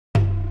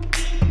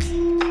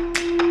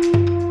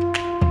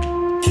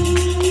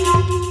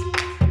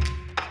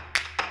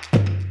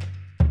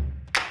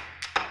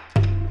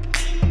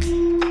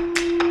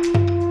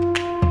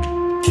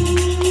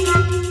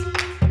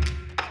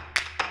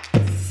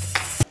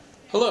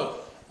Hello,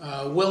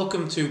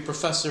 welcome to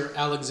Professor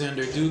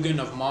Alexander Dugin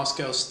of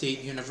Moscow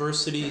State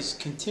University's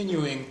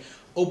continuing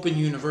Open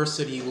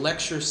University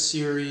lecture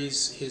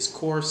series, his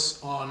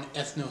course on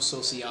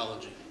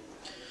Ethnosociology.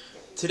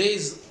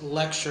 Today's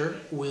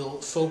lecture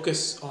will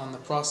focus on the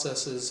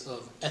processes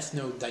of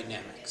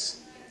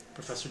ethnodynamics.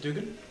 Professor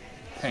Dugin?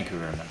 Thank you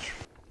very much.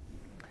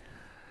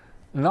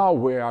 Now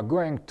we are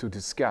going to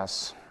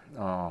discuss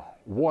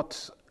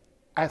what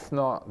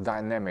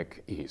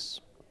ethnodynamic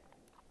is.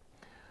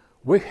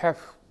 We have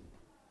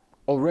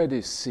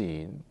already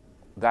seen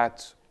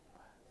that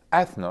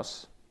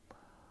ethnos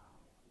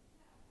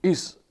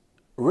is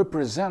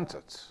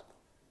represented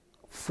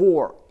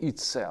for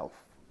itself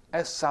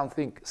as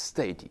something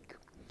static.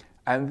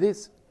 And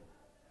this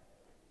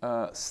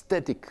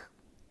static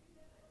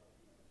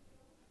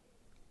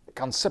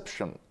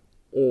conception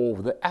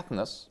of the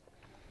ethnos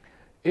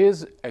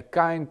is a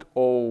kind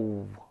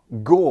of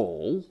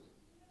goal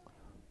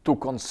to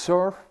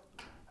conserve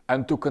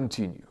and to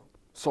continue.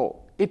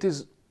 So it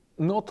is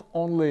not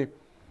only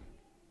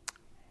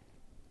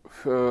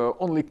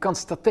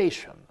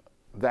constatation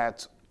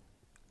that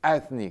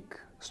ethnic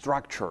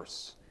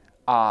structures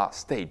are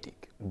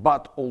static,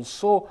 but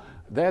also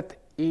that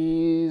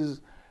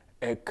is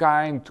a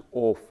kind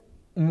of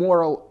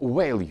moral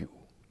value.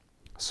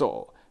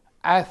 So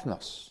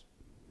ethnos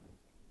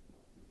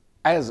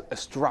as a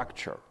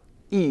structure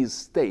is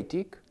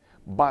static,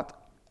 but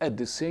at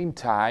the same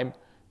time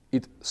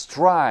it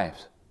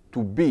strives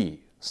to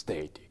be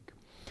static.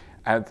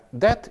 And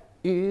that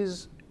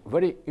is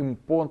very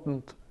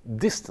important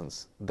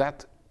distance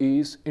that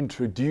is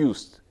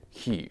introduced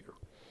here.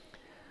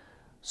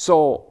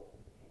 So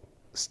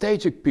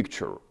static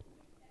picture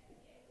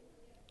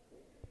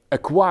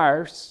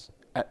acquires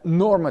a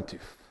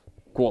normative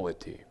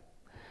quality.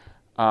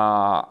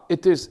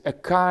 It is a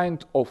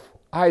kind of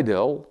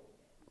ideal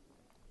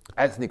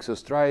ethnic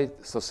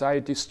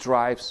society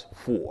strives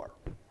for.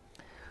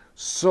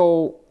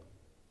 So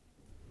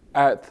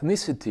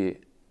ethnicity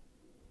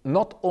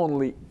not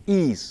only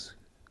is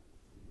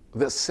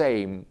the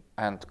same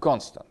and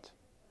constant,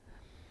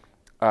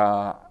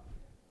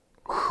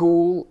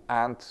 whole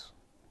and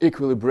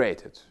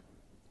equilibrated,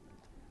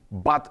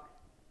 but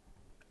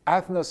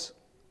ethnos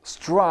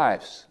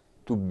strives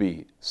to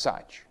be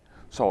such.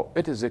 So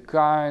it is a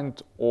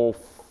kind of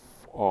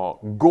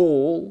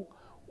goal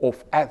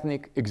of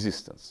ethnic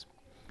existence.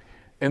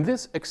 In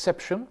this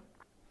exception,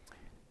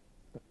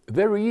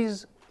 there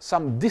is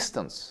some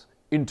distance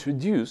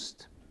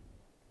introduced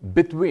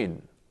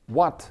between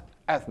what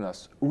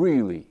ethnos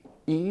really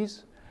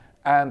is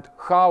and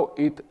how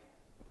it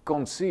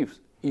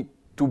conceives it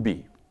to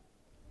be.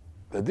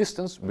 The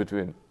distance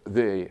between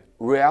the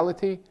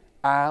reality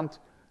and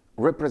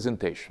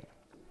representation.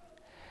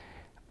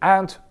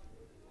 And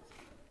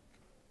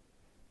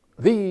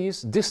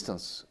this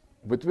distance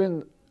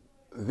between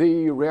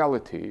the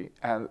reality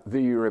and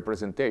the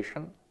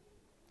representation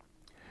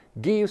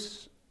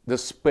gives the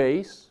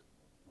space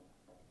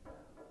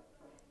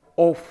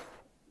of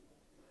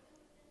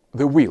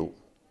the will.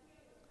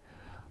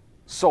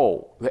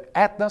 So the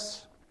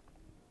ethnos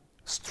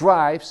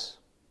strives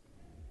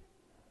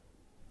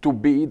to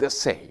be the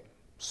same.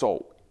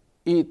 So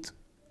it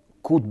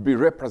could be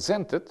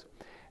represented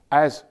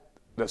as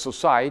the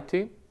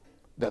society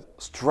that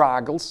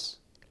struggles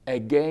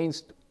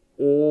against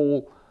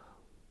all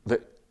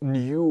the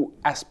new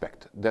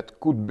aspect that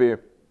could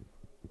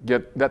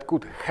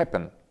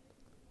happen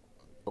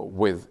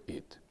with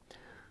it.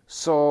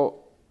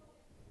 So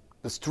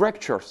the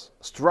structures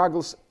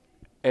struggles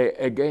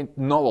against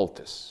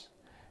novelties,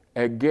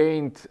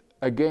 against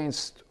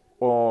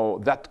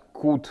that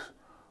could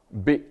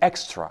be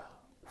extra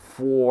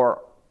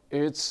for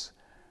its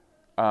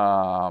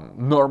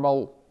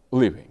normal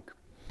living.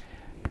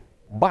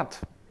 But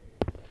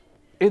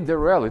in the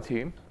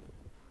reality,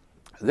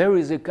 there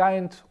is a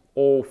kind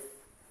of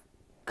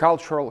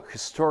cultural,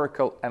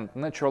 historical, and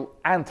natural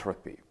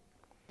entropy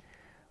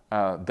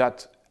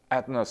that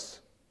ethnos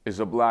is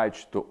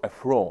obliged to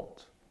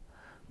affront,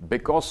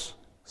 because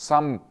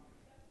some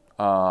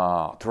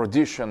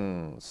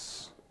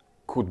traditions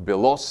could be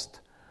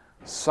lost,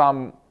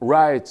 some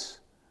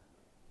rights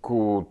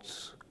could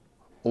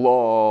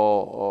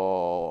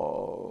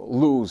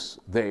lose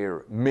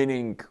their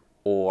meaning,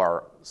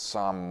 or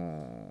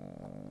some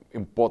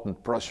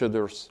important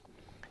procedures.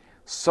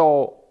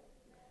 So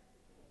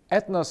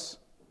ethnos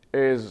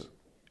is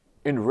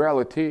in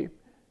reality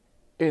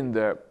in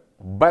the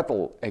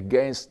battle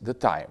against the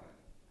time.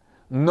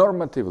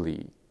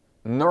 Normally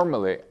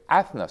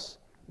ethnos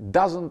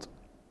doesn't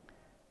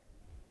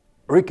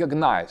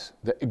recognize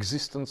the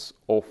existence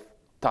of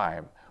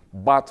time,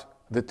 but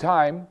the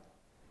time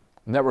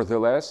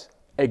nevertheless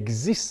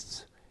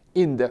exists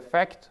in the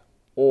fact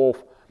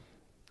of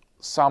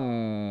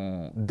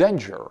some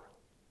danger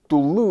to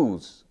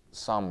lose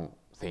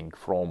something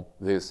from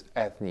this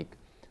ethnic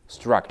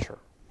structure.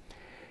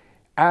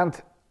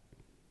 And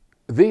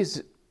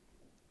this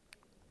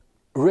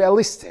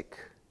realistic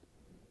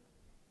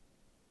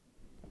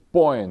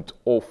point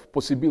of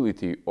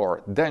possibility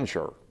or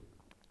danger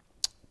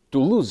to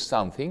lose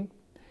something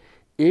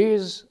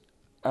is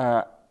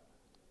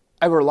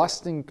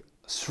everlasting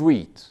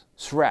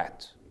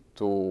threat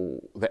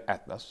to the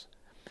ethnos.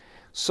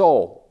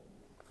 So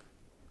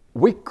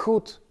we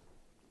could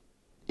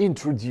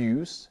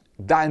introduce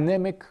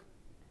dynamic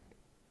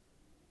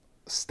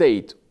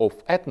state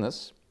of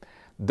ethnos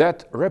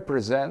that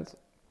represent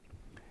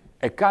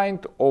a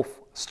kind of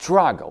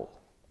struggle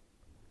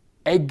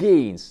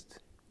against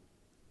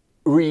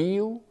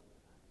real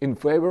in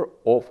favor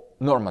of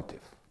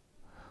normative.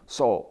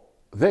 So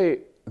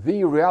the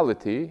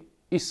reality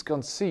is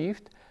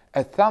conceived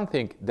as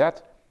something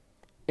that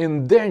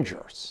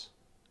endangers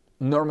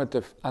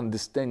normative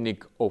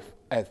understanding of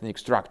ethnic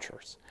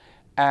structures,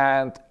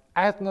 and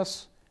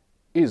ethnos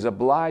is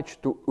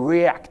obliged to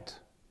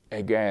react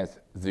against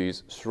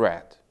this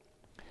threat.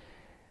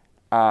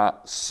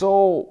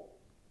 So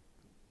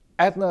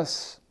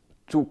ethnos,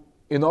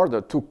 in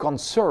order to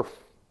conserve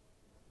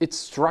its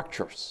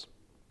structures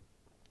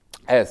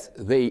as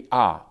they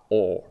are,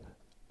 or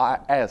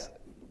as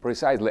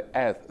precisely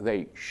as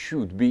they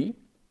should be,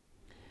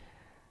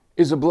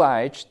 is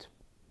obliged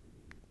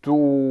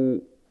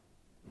to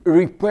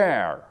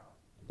repair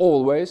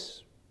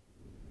always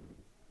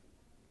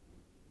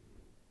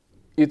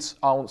its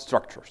own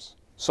structures.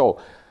 So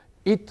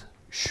it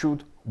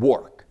should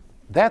work.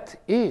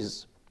 That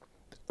is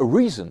a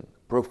reason,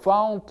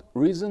 profound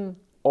reason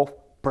of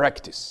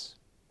practice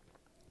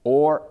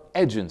or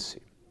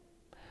agency.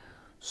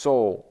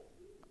 So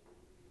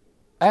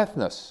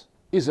ethnos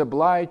is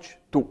obliged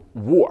to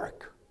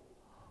work,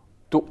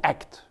 to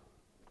act.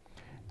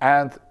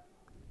 And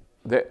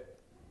the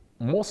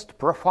most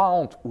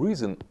profound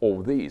reason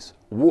of this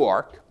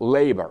work,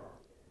 labor,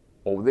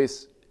 of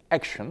this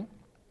action,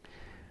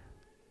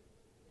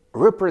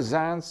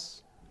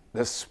 represents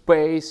the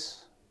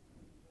space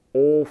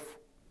of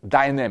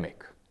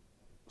dynamic.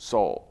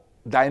 So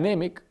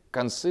dynamic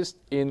consists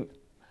in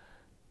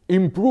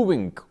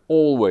improving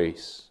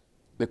always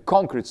the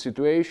concrete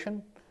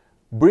situation,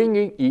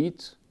 bringing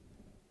it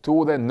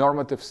to the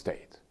normative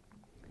state.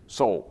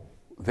 So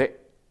the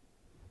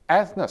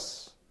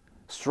ethnos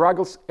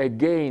struggles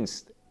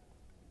against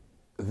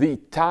the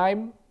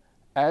time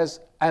as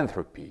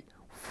entropy,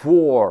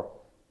 for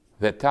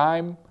the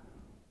time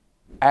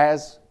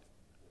as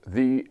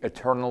the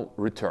eternal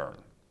return.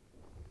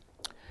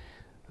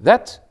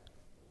 That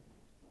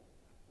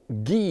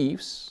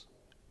gives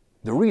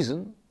the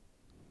reason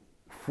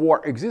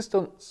for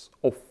existence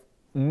of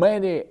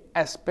many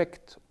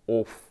aspects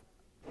of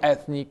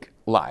ethnic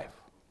life.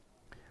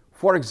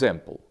 For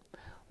example,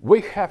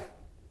 we have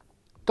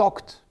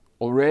talked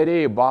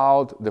already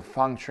about the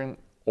function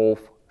of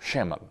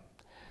shaman,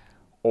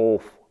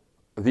 of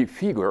the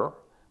figure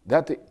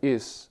that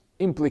is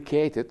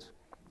implicated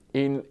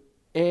in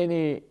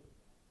any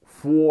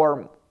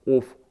form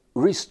of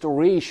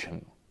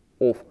restoration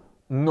of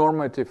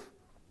normative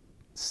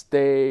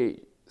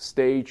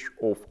stage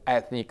of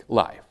ethnic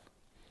life.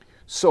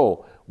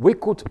 So we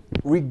could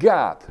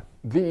regard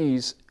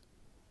this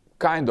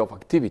kind of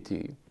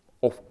activity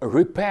of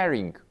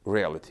repairing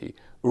reality,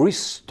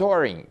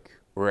 restoring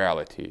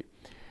reality,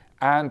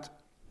 and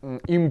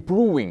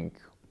improving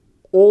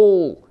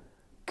all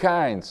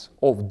kinds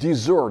of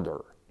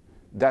disorder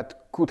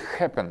that could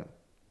happen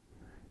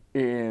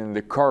in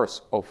the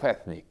course of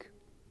ethnic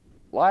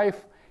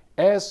life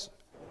as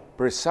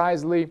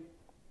precisely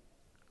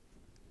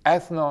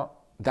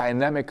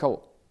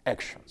ethnodynamical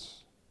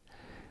actions.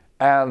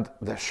 And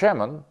the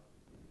shaman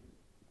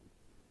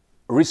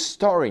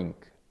restoring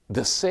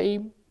the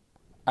same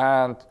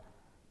and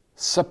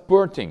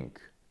supporting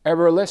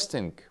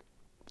everlasting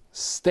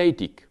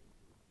static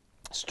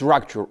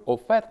structure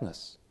of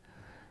ethnos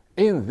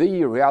in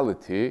the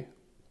reality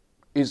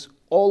is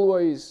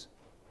always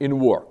in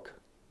work,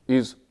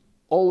 is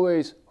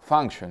always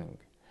functioning,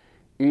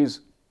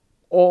 is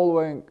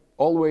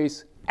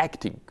always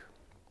acting.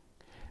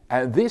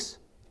 And this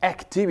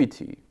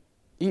activity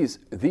is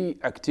the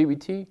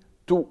activity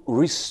to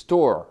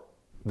restore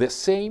the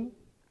same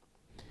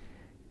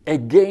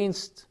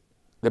against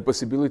the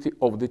possibility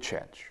of the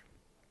change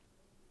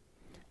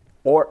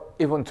or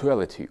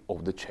eventuality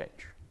of the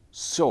change.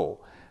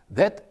 So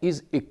that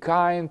is a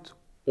kind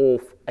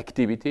of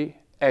activity,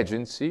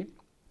 agency,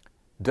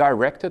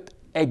 directed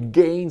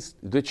against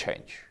the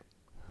change.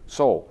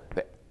 So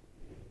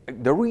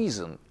the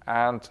reason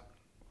and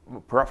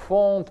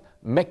profound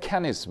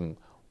mechanism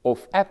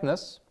of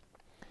ethnos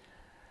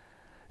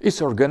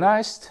is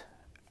organized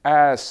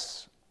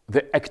as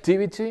the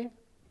activity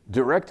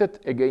directed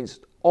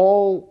against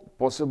all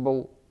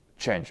possible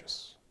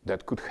changes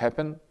that could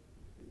happen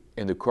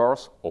in the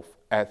course of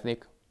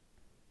ethnic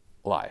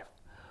life.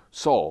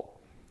 So,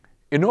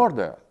 in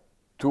order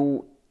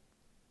to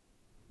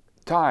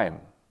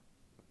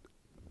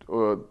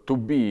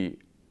be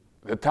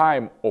the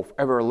time of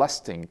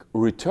everlasting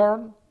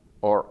return,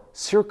 or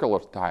circular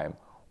time,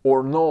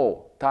 or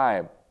no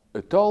time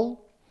at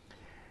all,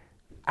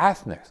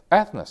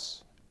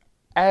 ethnos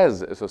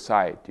as a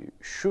society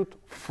should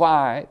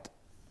fight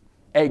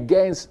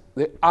against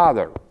the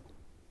other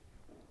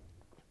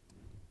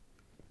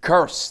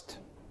cursed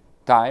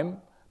time,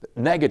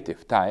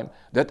 negative time,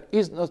 that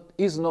is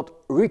not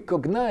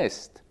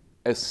recognized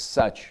as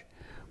such,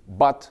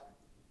 but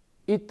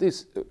it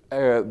is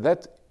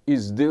that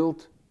is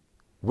dealt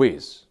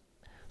with.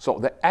 So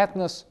the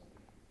ethnos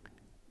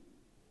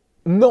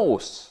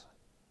knows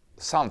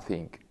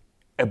something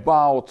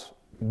about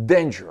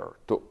danger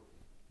to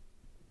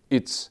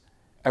its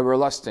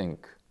everlasting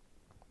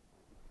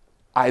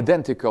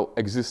identical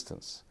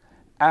existence,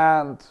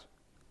 and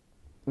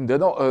the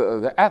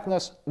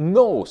ethnos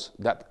knows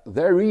that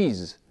there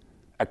is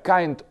a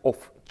kind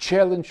of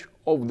challenge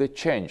of the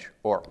change,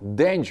 or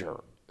danger,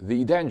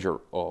 the danger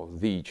of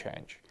the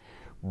change.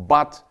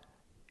 But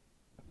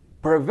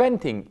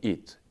preventing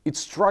it, it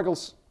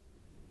struggles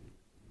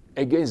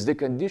against the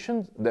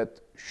conditions that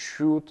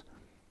should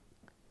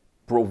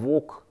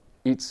provoke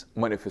its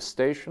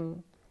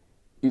manifestation,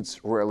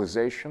 its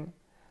realization,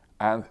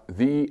 and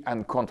the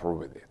encounter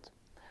with it.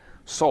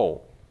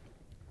 So,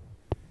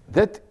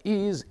 that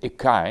is a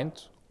kind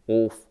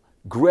of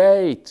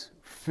great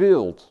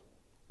field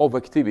of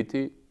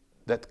activity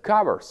that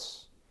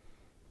covers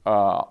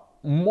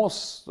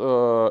most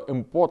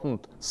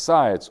important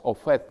sides of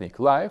ethnic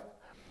life,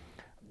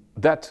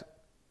 that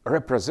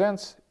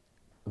represents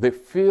the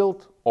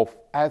field of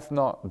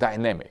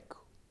ethnodynamic,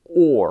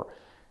 or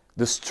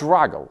the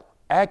struggle,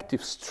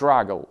 active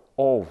struggle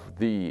of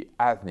the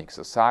ethnic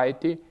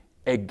society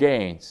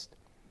against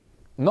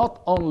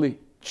not only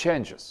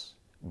changes,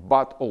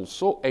 but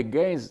also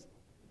against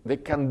the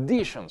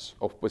conditions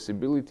of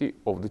possibility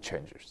of the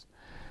changes.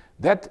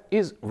 That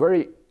is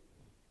very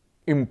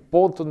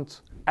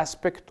important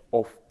aspect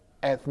of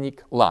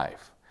ethnic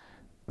life.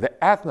 The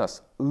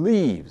ethnos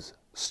lives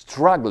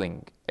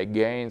struggling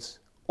against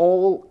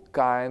all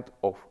kind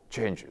of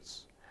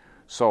changes.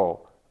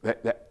 So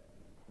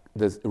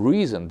the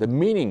reason, the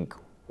meaning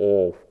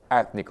of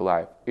ethnic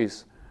life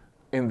is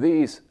in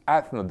this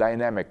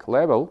ethnodynamic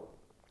level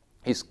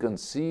is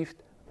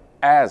conceived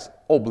as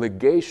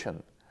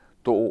obligation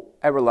to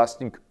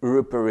everlasting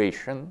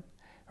reparation,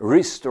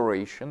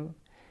 restoration,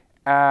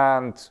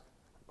 and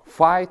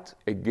fight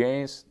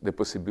against the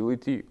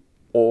possibility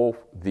of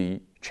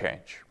the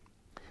change.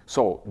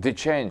 So the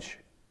change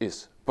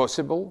is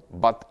possible,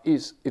 but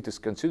it is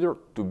considered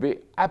to be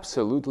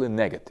absolutely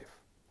negative.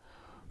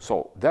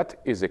 So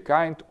that is a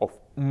kind of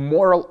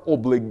moral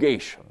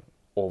obligation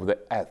of the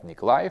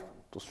ethnic life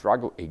to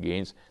struggle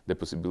against the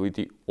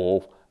possibility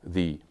of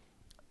the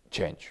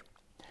change.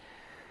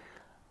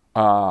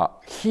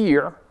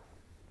 Here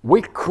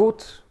we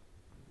could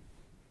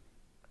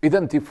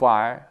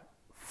identify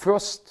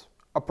first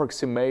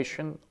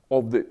approximation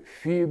of the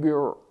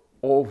figure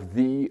of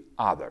the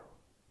other.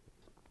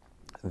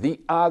 The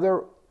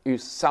other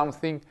is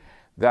something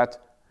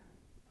that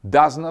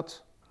does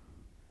not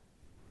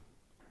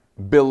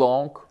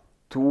belong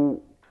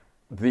to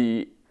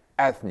the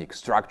ethnic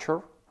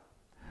structure,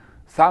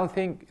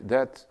 something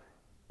that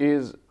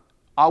is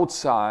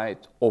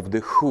outside of the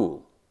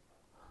whole.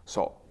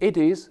 So it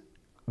is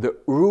the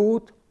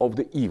root of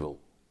the evil.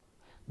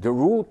 The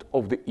root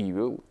of the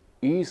evil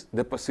is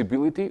the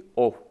possibility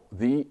of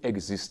the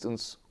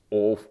existence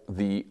of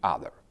the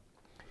other.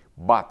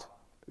 But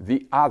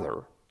the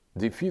other,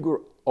 the figure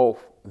of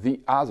the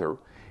other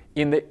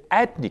in the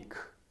ethnic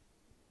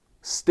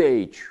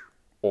stage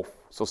of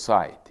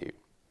society,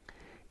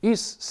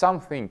 is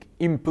something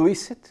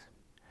implicit,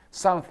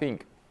 something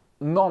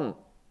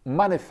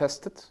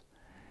non-manifested,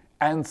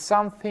 and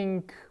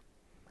something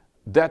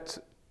that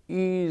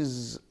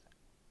is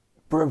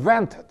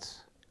prevented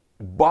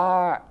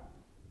by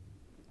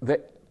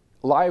the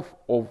life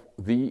of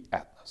the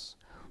ethnos.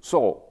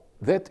 So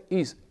that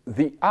is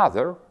the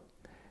other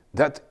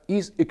that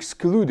is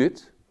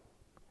excluded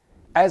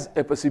as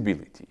a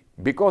possibility,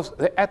 because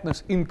the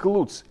ethnos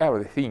includes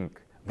everything.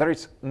 There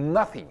is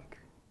nothing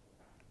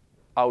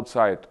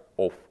outside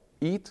of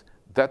it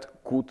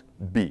that could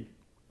be,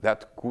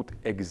 that could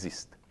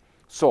exist.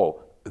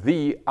 So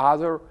the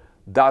other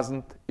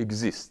doesn't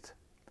exist.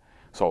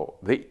 So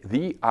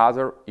the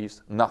other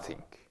is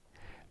nothing.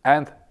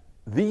 And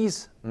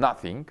this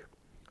nothing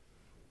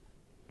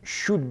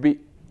should be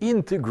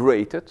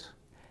integrated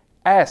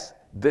as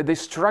the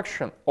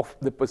destruction of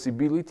the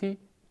possibility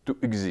to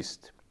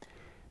exist.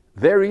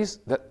 There is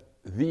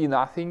the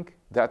nothing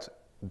that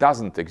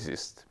doesn't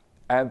exist.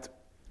 And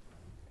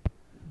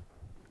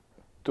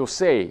to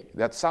say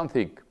that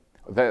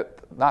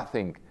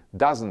nothing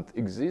doesn't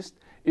exist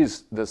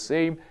is the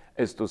same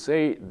as to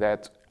say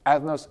that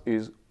ethnos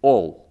is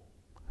all.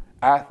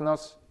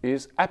 Ethnos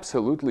is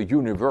absolutely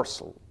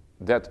universal,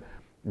 that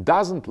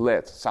doesn't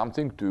let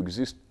something to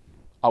exist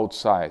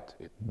outside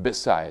it,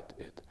 beside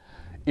it.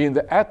 In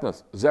the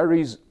ethnos, there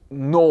is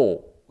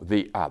no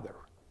the other,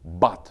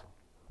 but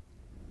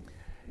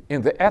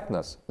in the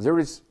ethnos, there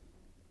is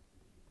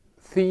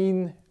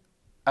thin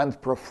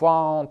and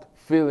profound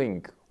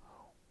feeling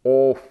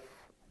of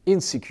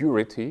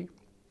insecurity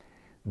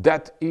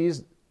that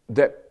is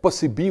the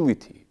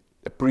possibility,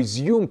 the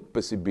presumed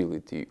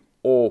possibility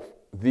of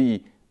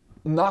the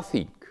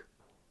nothing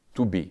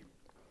to be.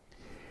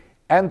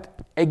 And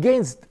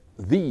against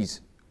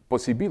this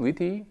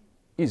possibility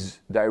is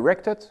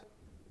directed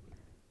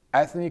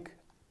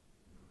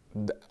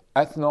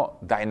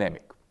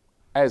ethnodynamic,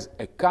 as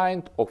a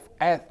kind of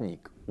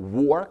ethnic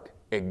work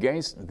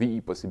against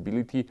the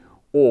possibility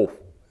of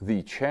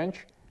the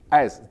change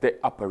as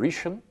the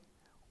apparition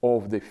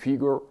of the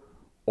figure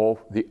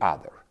of the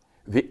other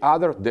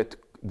that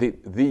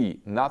the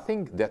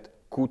nothing that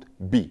could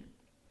be.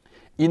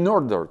 In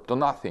order to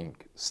nothing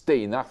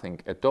stay nothing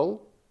at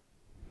all,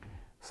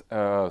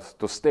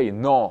 to stay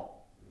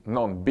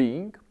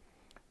non-being,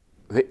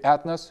 the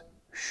ethnos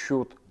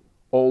should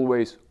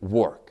always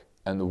work,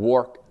 and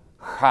work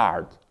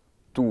hard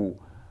to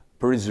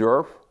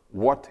preserve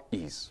what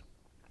is.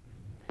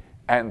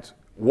 And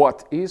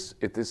what is,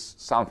 it is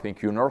something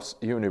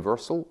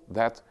universal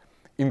that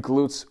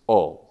includes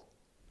all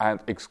and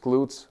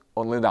excludes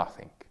only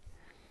nothing.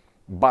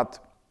 But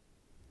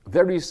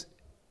there is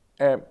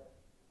a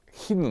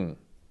hidden,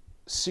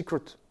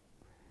 secret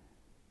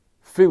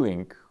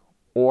feeling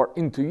or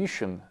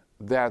intuition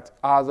that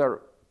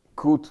other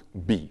could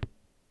be.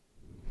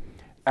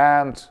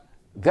 And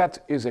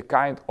that is a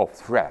kind of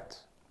threat.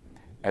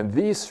 And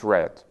this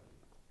threat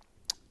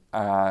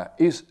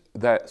is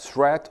the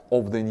threat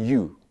of the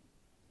new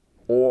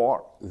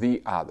or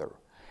the other.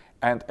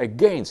 And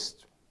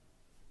against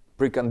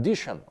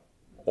precondition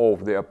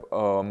of the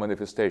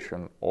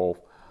manifestation of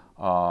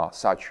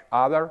such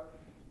other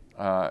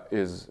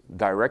is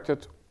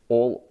directed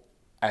all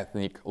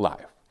ethnic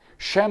life.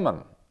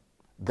 Shaman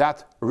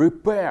that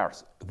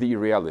repairs the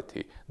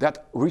reality,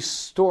 that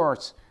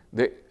restores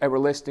the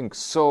everlasting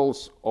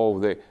souls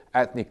of the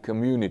ethnic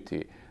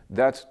community,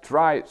 that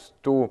tries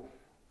to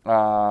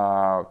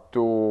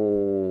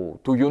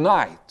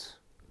unite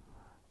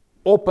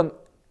open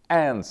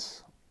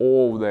ends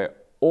of the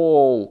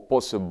all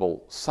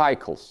possible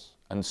cycles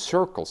and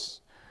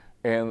circles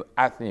in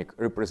ethnic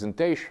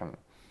representation.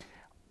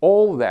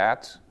 All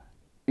that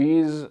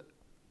is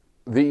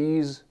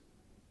this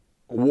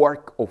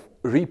work of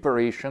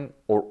reparation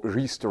or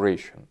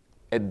restoration.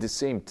 At the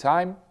same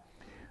time,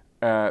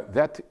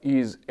 that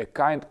is a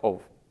kind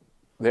of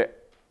the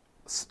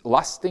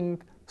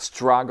lasting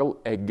struggle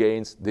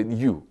against the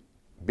new,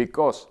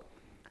 because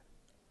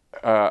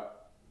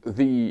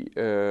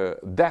the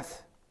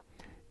death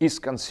is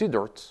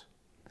considered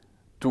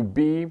to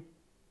be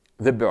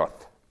the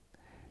birth.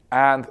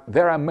 And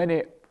there are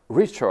many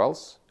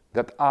rituals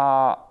that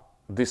are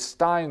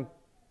destined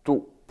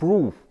to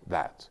prove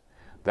that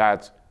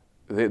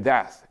the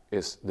death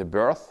is the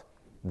birth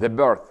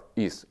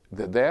is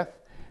the death,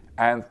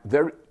 and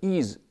there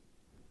is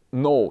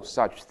no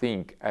such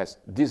thing as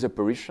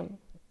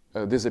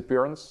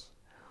disappearance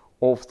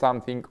of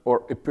something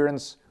or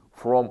appearance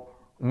from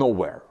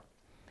nowhere.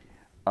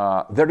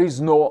 There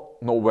is no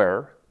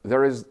nowhere,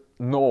 there is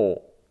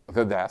no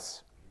the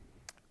death.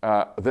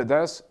 The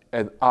death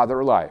is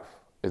other life,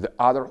 is the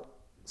other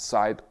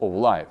side of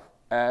life,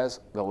 as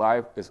the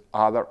life is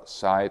other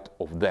side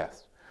of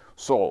death.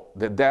 So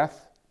the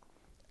death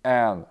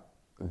and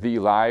the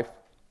life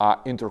are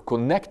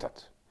interconnected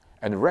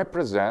and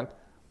represent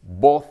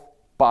both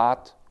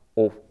part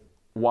of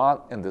one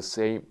and the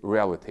same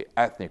reality,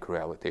 ethnic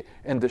reality.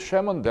 And the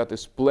shaman that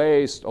is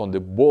placed on the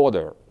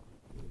border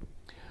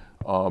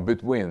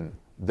between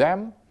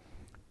them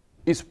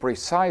is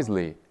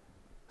precisely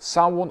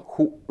someone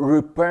who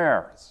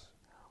repairs,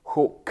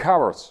 who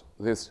covers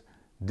this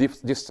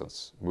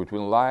distance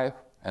between life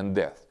and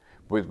death,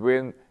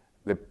 between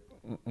the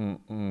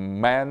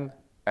man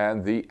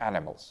and the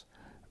animals,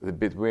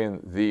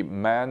 between the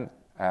man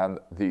and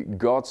the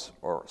gods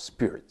or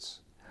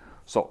spirits.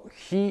 So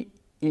he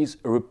is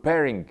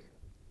repairing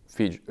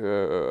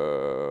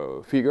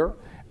figure,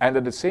 and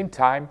at the same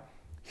time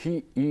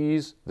he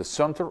is the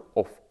center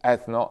of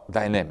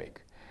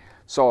ethnodynamic.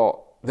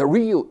 So the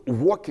real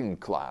working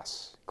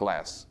class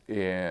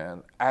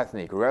in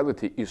ethnic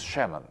reality is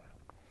shaman.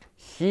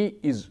 He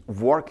is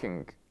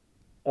working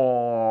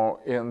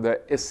in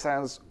the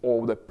essence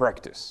of the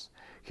practice.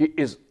 He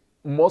is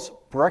most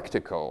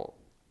practical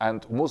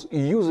and most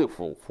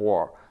useful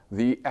for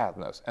the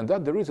ethnos, and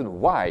that's the reason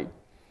why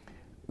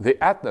the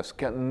ethnos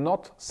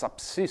cannot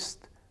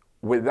subsist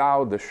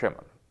without the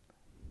shaman.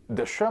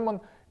 The shaman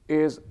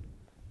is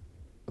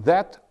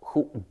that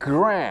who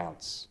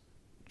grants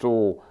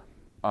to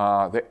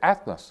the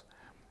ethnos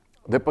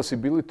the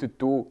possibility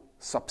to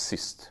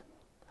subsist,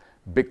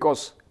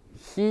 because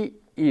he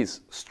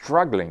is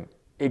struggling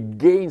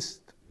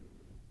against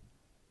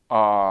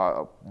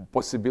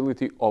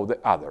possibility of the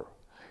other.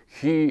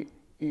 He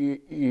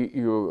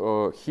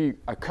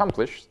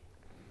accomplished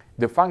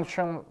the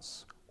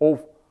functions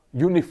of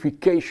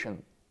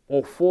unification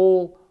of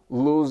all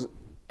loose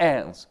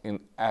ends in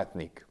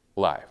ethnic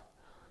life.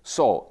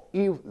 So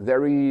if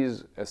there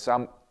is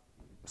some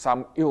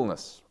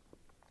illness,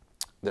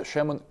 the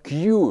shaman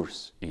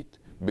cures it,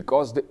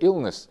 because the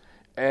illness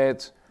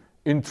is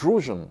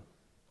intrusion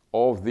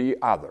of the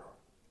other,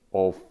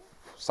 of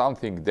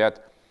something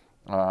that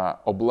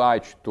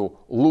obliged to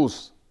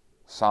lose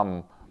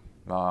some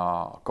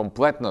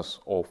completeness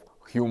of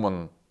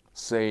human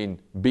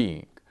sane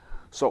being.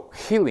 So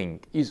healing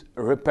is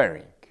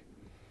repairing.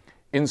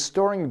 In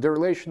storing the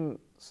relations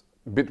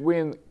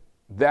between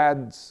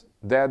dead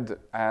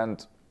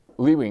and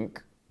living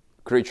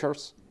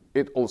creatures,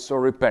 it also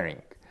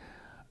repairing.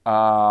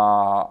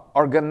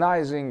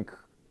 Organizing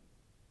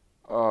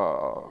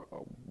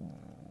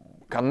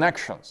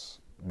connections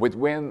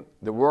between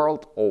the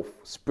world of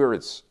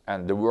spirits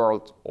and the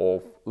world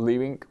of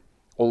living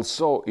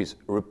also is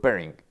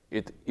repairing.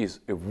 It is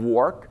a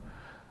work,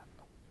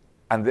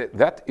 and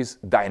that is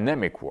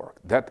dynamic work.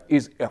 That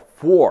is a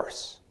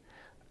force,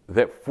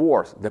 the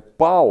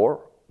power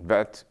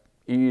that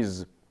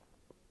is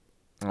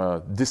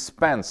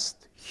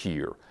dispensed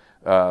here.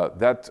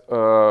 That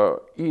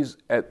is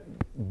a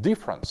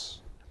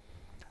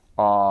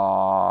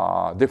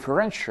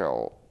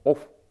differential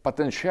of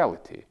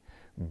potentiality,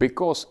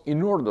 because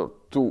in order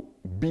to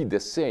be the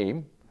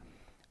same,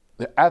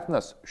 the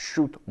ethnos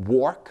should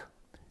work,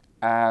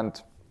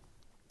 and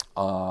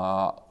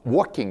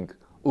working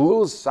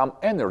lose some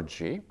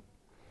energy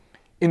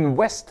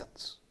invested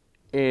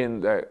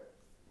in the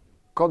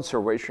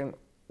conservation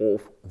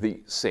of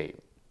the same.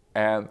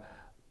 And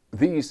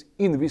this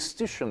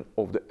investigation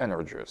of the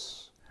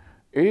energies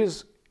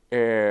is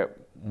a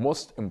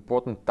most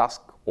important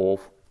task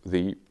of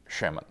the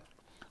shaman.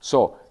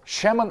 So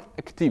shaman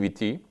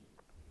activity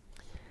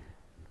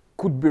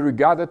could be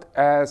regarded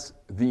as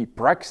the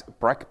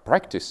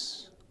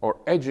practice or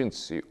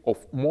agency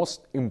of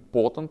most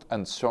important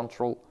and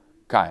central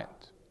kind.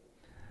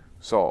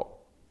 So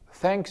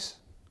thanks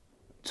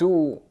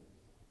to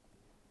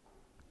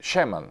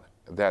shaman,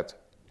 that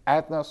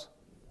ethnos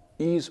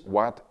is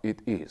what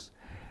it is.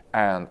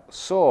 And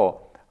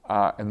so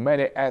in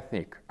many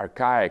ethnic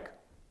archaic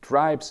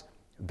tribes,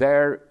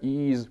 there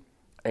is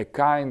a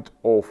kind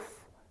of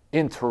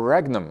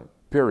interregnum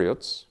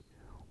periods,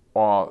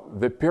 or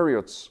the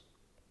periods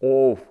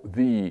of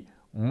the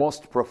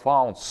most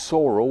profound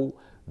sorrow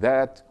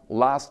that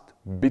last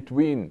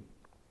between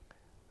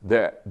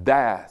the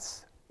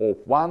death of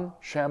one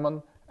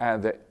shaman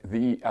and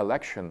the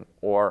election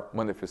or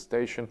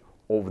manifestation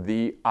of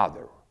the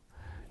other.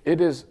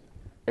 It is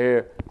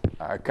a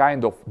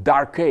kind of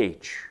dark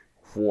age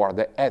for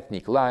the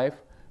ethnic life,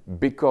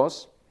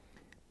 because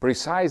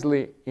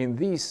precisely in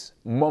this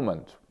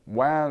moment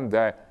when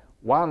the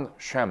one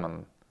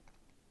shaman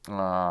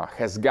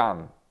has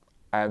gone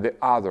and the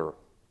other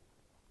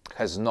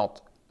has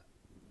not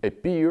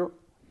appeared,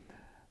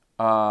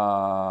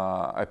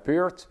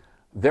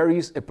 there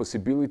is a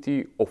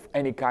possibility of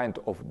any kind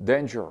of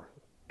danger,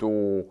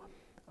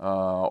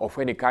 of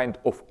any kind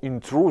of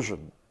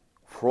intrusion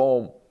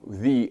from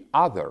the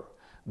other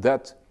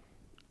that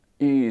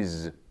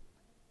is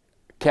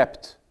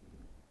kept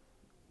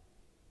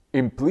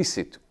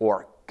implicit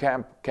or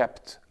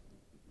kept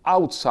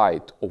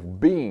outside of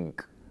being,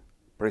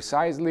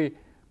 precisely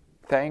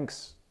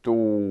thanks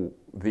to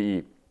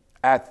the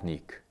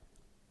ethnic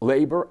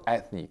labor,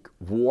 ethnic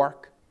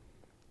work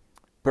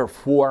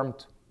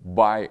performed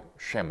by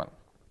shaman.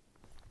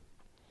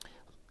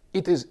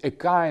 It is a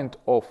kind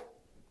of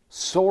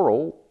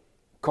sorrow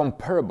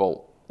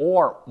comparable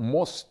or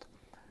most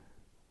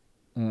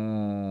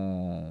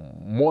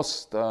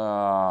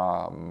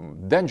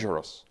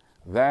dangerous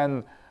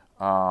than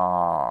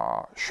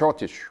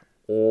shortage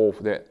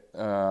of the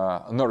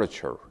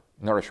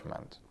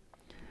nourishment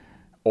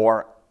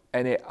or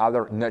any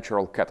other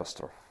natural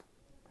catastrophe.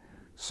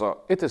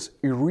 So it is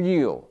a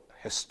real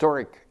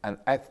historic and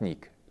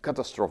ethnic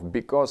catastrophe,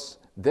 because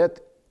that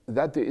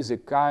is a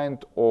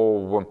kind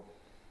of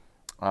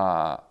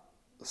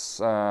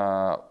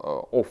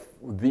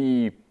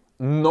the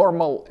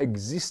normal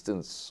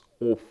existence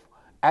of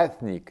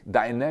ethnic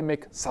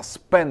dynamic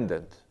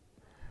suspended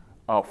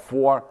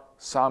for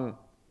some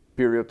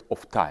period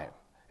of time.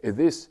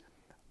 This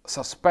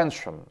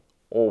suspension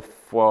of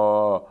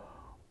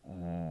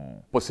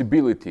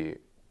possibility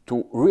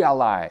to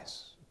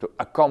realize, to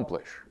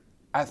accomplish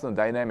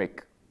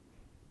ethnodynamic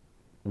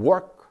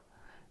work,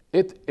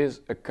 it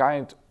is a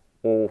kind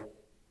of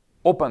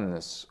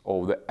openness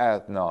of the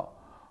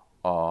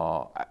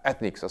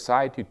ethnic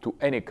society to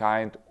any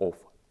kind of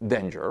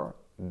danger,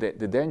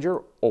 the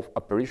danger of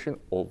apparition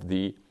of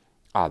the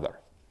other.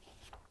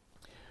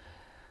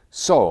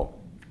 So,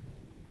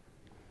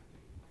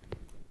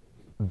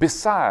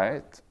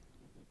 beside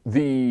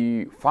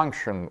the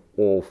function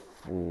of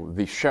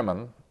the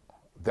shaman,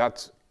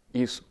 that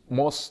is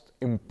most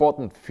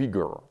important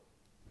figure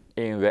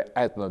in the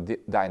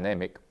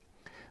ethnodynamic,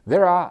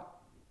 there are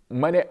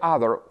many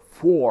other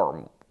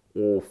forms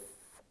of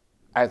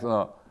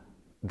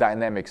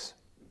ethnodynamics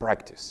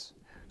practice.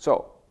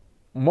 So,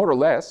 more or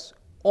less,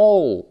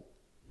 all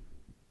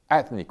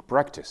ethnic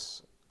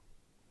practice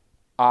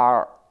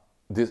are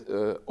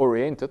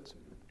directed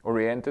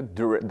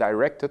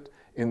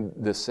in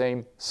the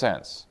same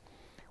sense.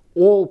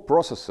 All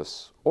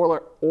processes,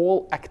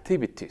 all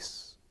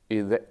activities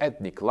in the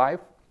ethnic life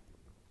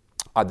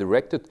are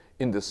directed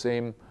in the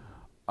same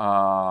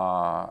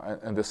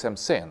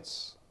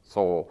sense.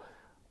 So,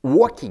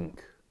 working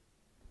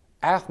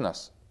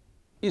ethnos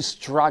is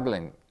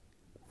struggling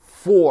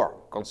for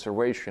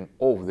conservation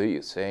of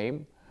the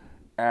same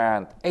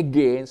and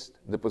against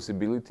the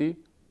possibility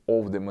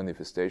of the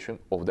manifestation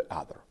of the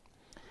other.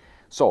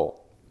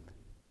 So,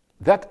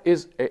 that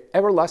is an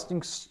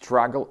everlasting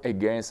struggle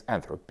against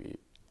entropy.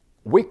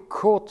 We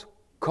could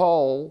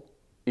call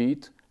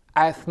it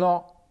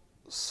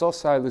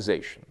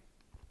ethnosocialization.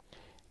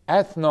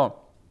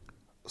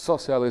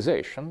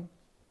 Ethnosocialization,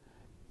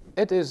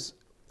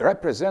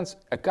 represents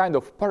a kind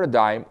of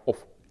paradigm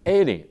of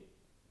any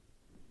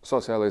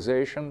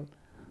socialization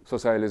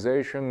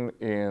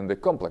in the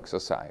complex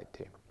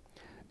society.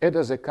 It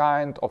is a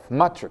kind of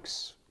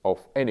matrix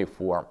of any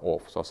form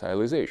of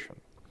socialization.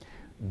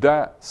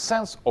 The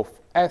sense of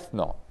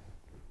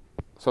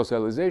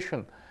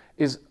ethno-socialization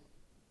is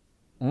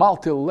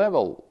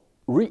multi-level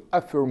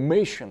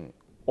reaffirmation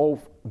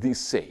of the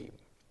same.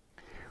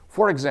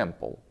 For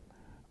example,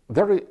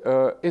 there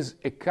is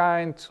a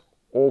kind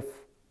of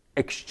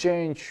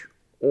exchange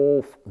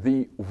of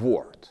the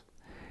word.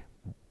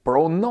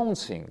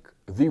 Pronouncing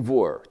the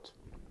word,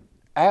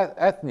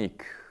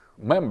 ethnic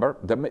member,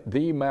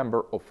 the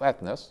member of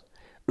ethnos,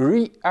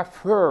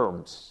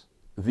 reaffirms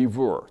the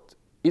word,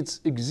 its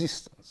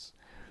existence.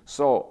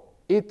 So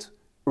it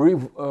make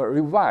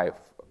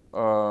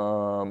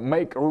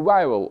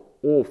revival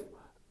of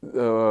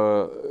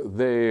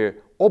the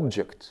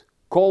object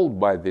called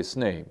by this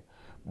name.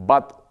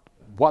 But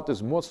what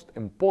is most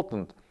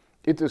important,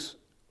 it is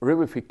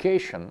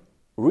revivification,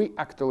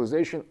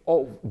 reactualization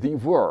of the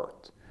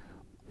word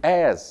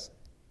as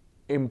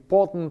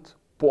important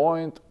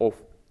point of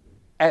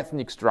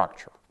ethnic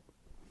structure.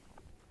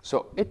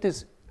 So it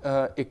is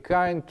a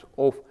kind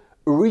of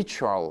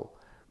ritual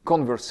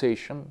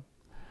conversation,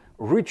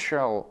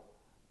 ritual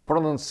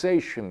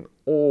pronunciation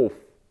of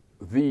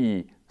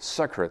the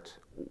sacred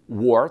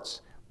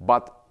words,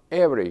 but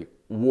every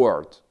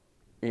word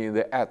in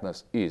the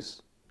ethnos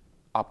is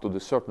up to the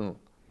certain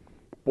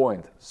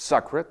point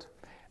sacred,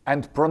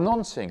 and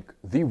pronouncing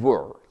the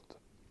word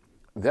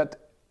that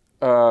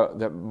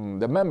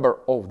the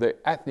member of the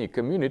ethnic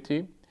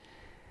community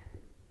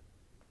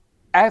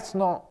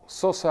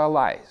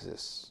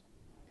ethno-socializes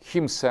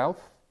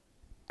himself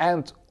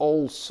and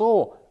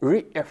also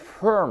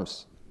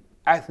reaffirms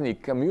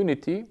ethnic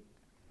community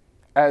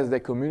as the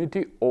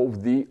community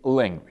of the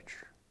language.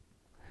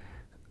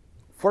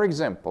 For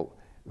example,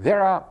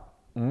 there are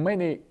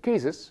many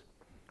cases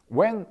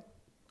when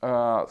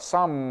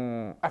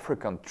some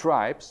African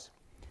tribes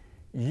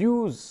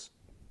use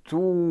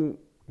to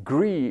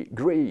greet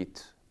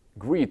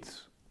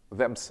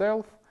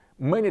themselves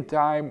many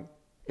times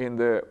in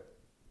the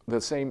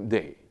same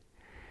day.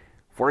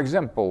 For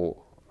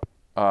example,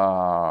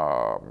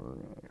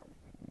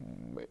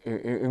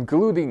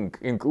 including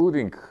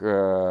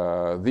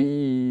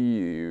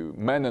the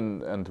men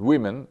and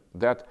women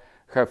that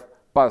have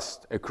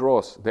passed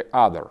across the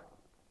other,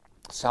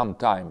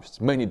 sometimes,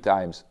 many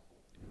times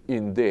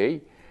in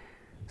day,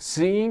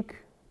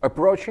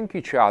 approaching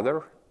each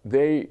other,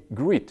 they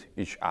greet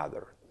each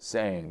other,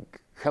 saying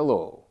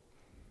hello,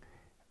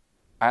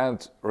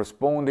 and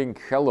responding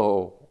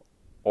hello,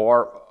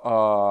 or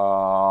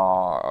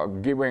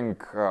giving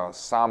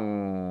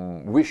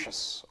some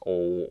wishes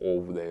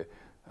of the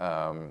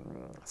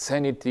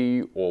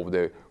sanity, of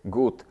the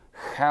good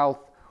health,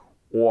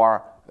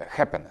 or the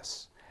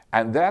happiness.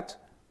 And that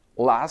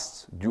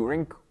lasts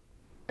during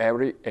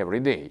every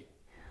day.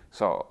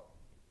 So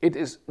it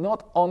is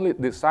not only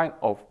the sign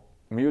of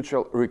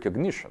mutual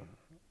recognition,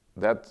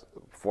 that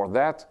for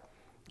that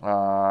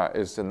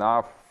is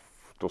enough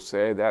to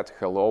say that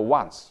hello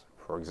once,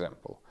 for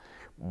example.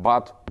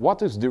 But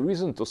what is the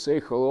reason to say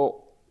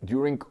hello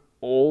during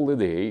all the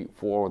day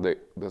for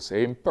the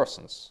same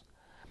persons?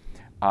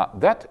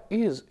 That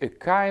is a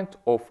kind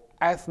of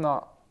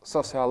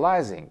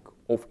ethno-socializing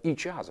of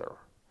each other,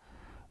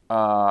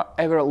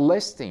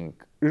 everlasting,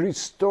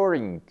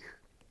 restoring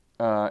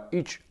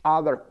each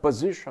other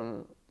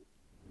position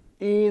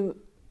in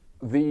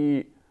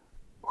the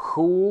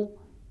whole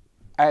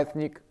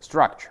ethnic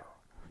structure.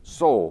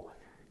 So,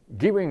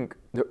 giving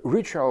the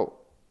ritual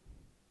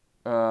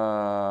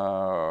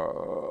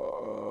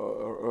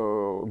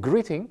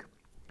greeting,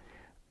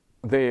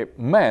 the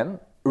men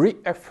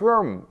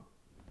reaffirm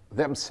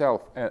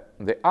themselves and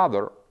the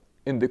other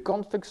in the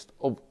context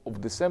of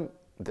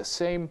the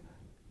same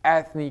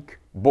ethnic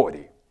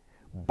body,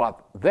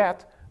 but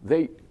that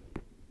they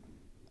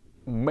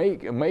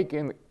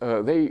making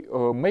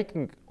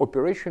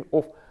operation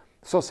of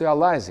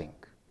socializing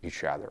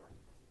each other.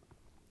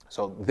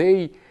 So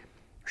they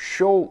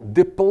show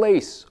the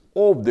place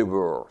of the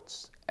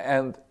words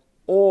and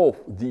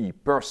of the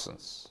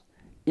persons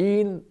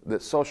in the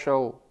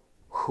social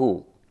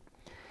whole.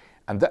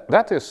 And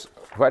that is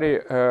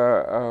very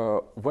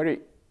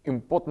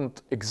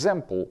important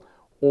example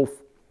of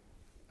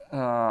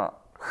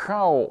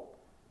how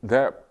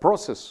the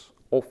process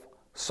of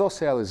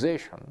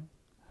socialization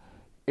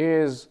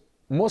is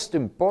most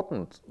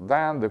important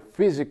than the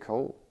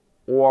physical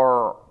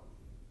or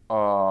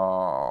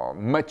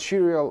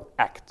material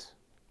act.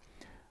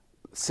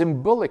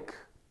 Symbolic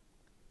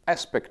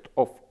aspect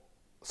of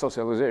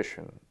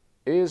socialization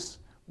is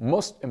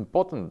most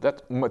important,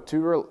 that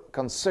material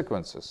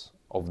consequences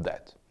of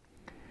that.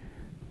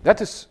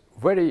 That is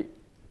very,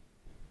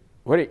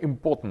 very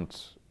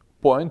important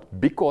point,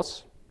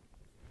 because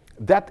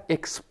that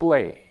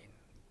explains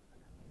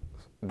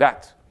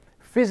that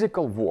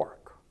physical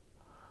work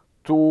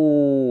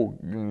to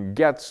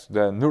get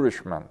the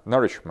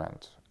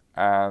nourishment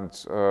and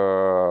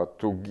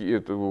to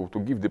give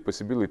the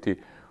possibility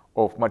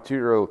of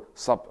material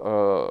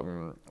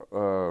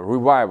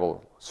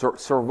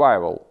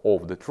survival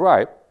of the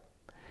tribe,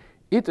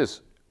 it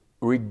is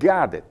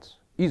regarded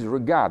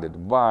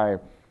by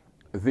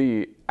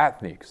the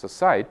ethnic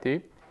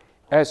society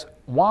as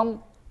one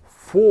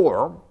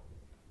form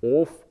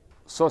of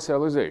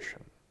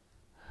socialization.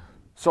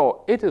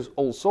 So it is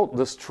also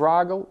the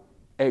struggle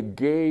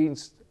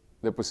against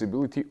the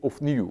possibility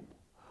of new.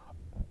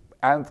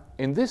 And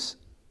in this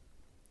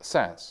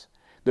sense,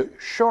 the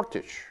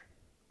shortage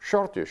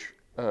of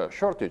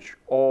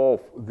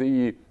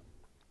the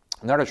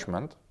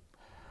nourishment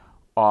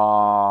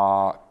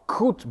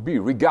could be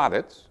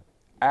regarded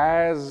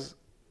as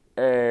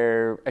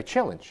a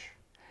challenge,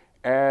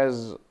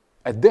 as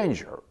a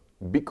danger,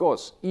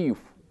 because if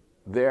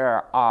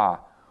there are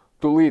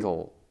too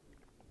little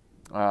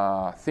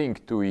things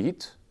to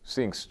eat,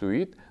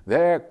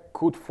 there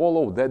could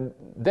follow the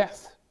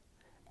death,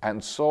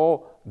 and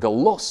so the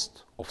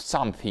loss of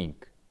something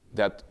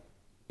that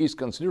is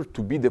considered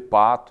to be the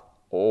part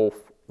of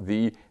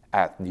the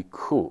ethnic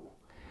whole.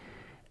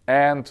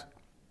 And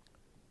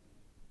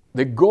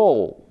the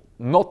goal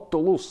not to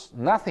lose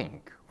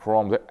nothing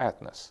from the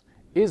ethnos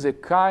is a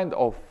kind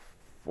of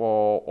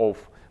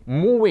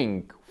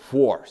moving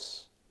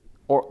force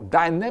or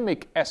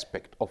dynamic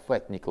aspect of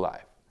ethnic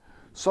life.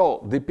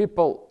 So the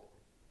people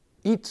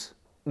eat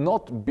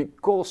not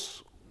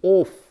because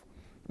of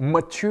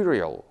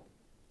material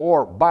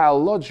or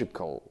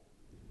biological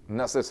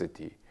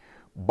necessity,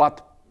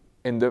 but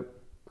in the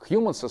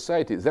human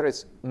society there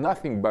is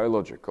nothing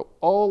biological.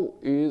 All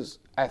is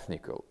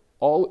ethnical,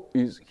 all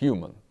is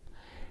human.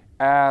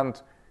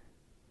 And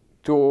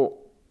to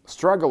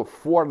struggle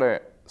for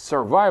the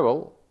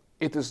survival,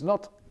 it is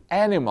not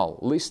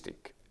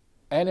animalistic,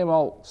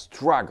 animal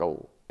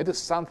struggle. It is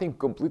something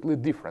completely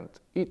different.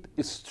 It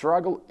is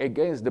struggle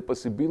against the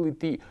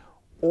possibility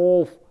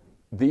of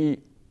the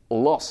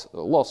loss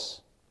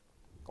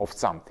of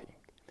something.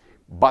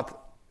 But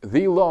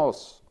the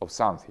loss of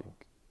something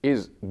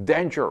is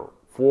danger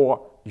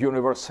for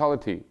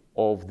universality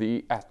of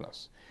the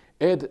ethnos.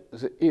 It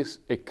is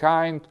a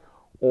kind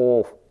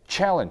of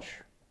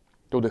challenge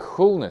to the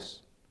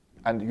wholeness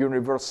and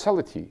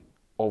universality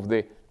of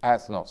the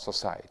ethno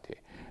society.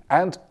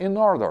 And in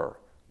order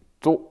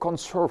to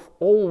conserve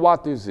all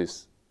what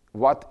is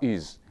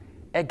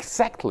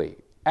exactly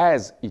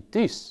as it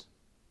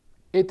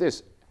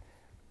is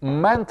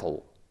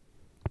mental,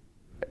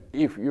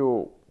 if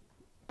you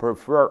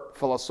prefer,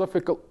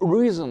 philosophical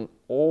reason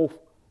of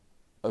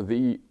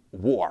the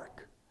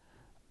work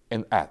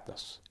in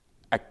ethnos,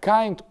 a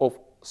kind of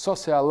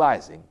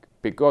socializing,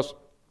 because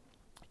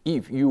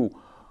if you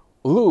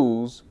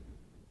lose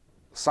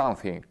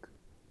something,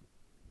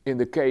 in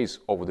the case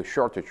of the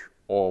shortage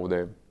of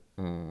the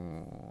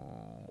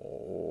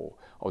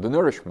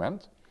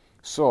nourishment,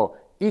 so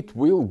it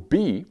will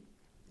be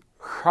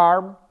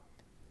harm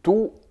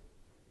to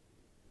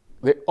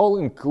the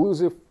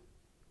all-inclusive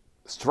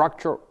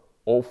structure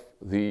of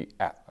the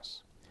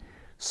ethnos.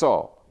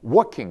 So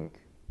working,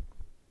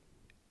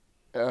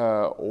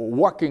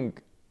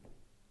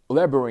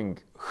 laboring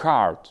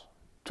hard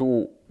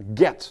to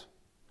get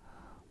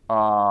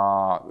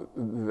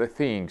the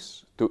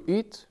things to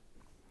eat,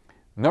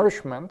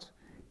 nourishment,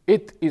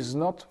 it is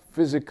not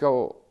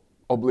physical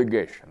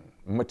obligation,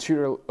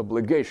 material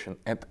obligation,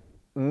 and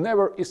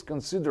never is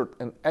considered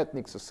an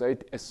ethnic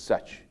society as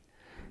such.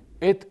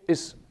 It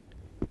is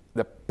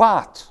the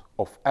part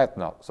of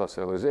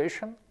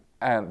ethno-socialization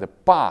and the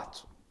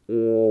part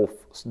of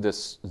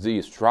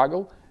the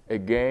struggle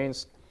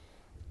against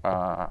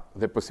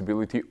the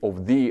possibility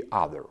of the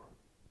other,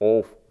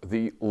 of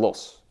the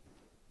loss.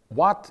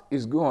 What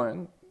is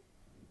going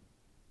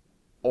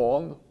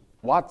on,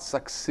 what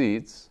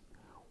succeeds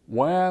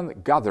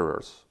when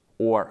gatherers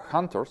or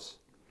hunters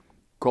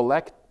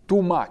collect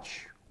too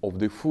much of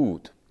the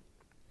food?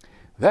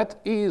 That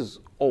is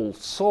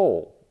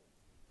also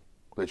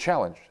the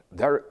challenge.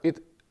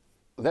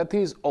 That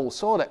is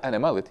also the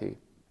animality,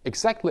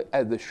 exactly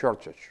as the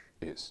shortage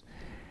is.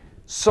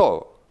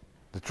 So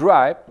the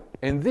tribe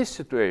in this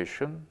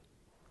situation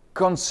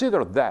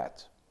considered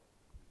that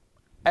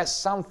as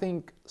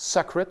something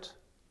sacred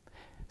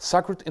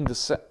in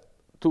the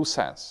two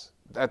sense,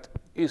 that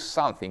is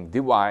something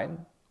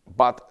divine,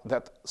 but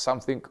that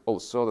something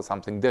also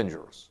something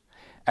dangerous.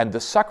 And the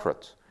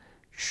sacred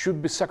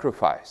should be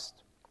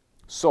sacrificed.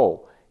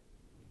 So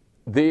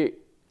the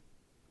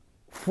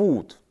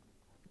food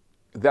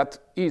that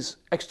is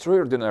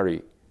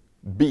extraordinary,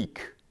 big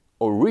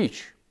or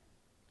rich,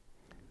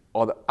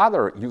 or the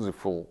other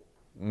useful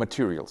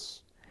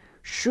materials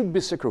should be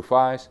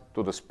sacrificed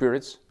to the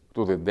spirits,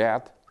 to the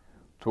dead,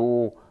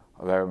 to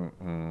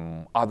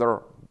the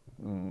other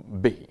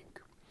being.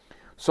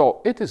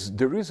 So it is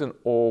the reason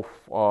of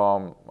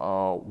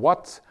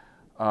what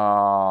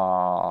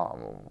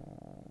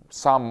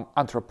some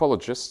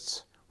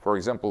anthropologists, for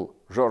example,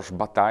 Georges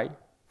Bataille,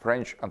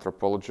 French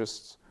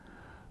anthropologists,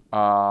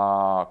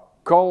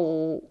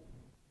 call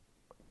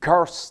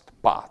cursed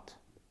path.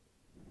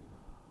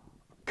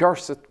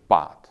 Cursed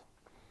path.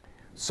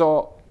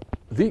 So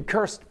the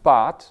cursed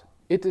path,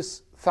 it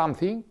is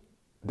something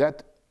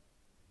that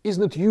is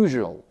not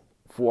usual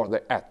for the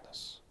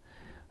ethnos.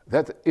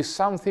 That is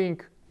something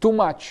too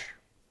much,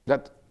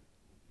 that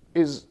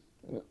is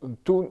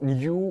too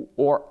new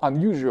or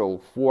unusual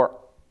for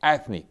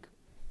ethnic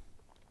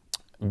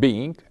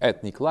being,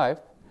 ethnic life,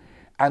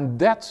 and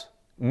that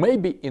may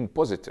be in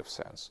positive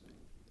sense,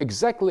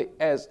 exactly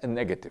as a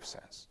negative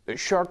sense. A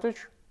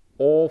shortage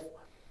of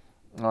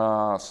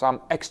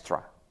some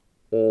extra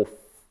of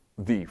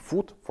the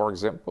food, for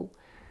example,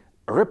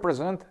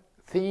 represent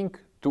thing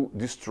to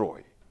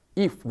destroy.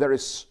 If there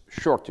is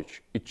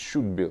shortage, it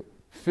should be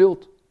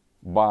filled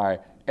by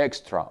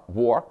extra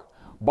work,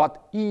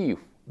 but if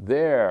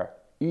there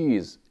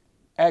is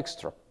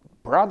extra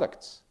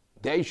products,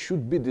 they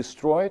should be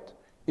destroyed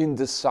in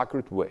the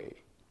sacred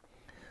way.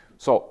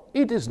 So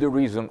it is the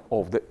reason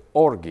of the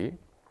orgy,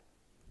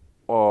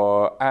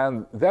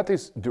 and that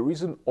is the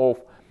reason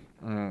of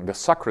the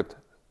sacred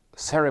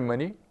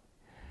ceremony,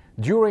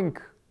 during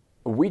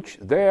which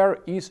there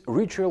is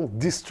ritual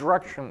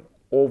destruction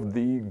of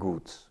the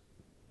goods.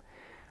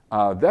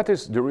 That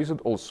is the reason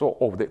also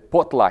of the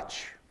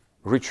potlatch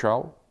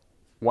ritual,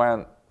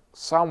 when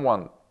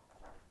someone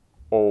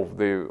of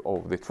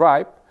the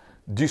tribe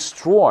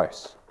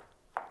destroys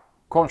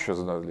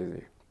consciously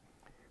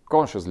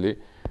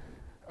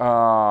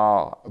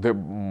the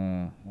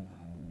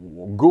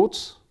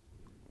goods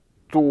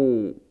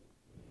to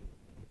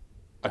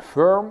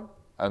affirm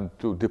and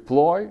to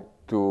deploy,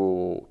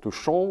 to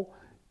show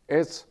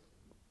its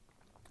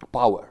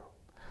power.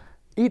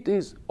 It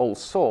is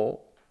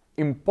also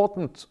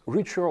important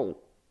ritual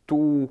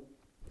to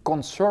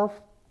conserve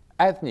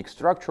ethnic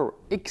structure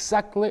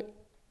exactly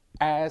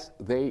as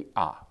they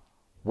are,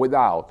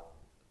 without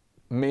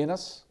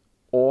minus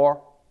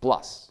or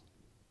plus.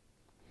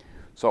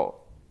 So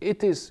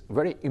it is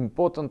very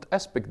important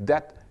aspect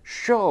that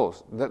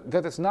shows that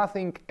that is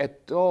nothing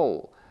at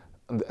all,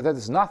 that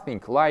is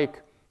nothing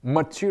like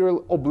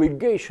material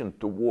obligation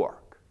to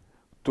work,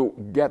 to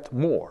get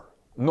more.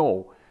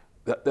 No,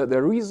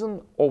 the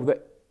reason of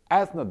the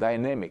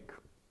ethnodynamic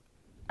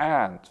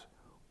and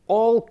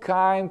all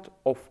kind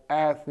of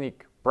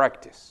ethnic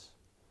practices,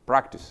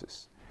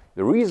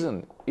 the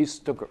reason is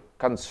to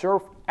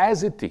conserve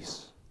as it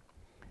is,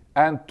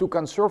 and to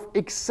conserve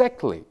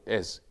exactly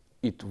as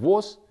it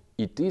was,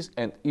 it is,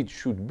 and it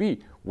should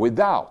be,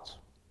 without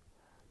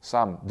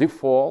some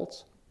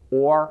defaults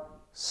or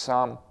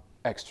some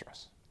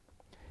extras.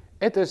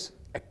 It is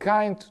a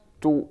kind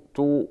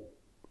to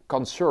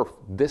conserve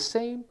the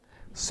same,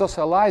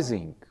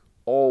 socializing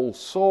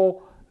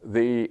also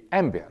the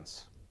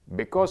ambience,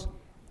 because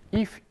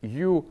if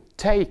you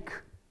take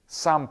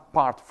some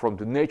part from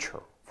the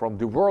nature, from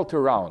the world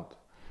around,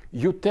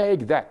 you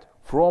take that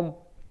from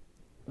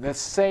the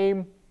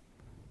same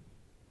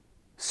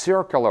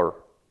circular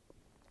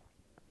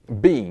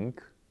being,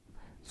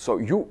 so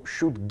you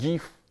should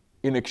give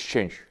in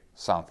exchange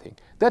something.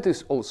 That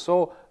is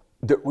also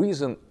the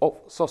reason of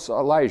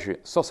socializing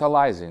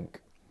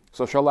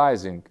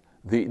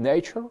the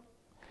nature,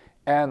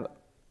 and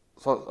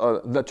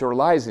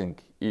naturalizing,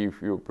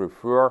 if you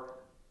prefer,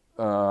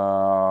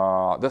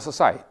 the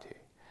society.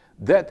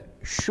 That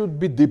should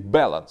be the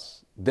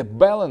balance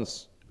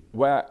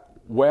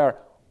where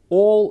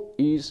all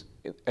is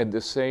at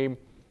the same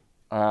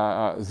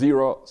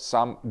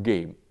zero-sum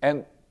game.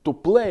 And to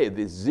play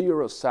this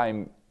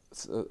zero-sum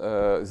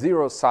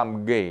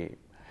game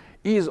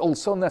is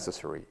also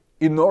necessary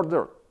in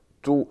order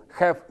to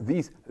have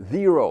this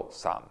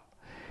zero-sum,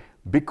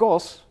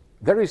 because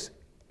there is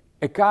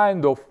a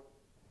kind of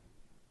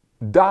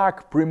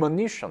dark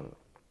premonition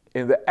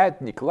in the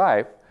ethnic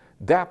life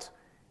that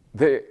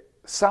the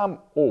sum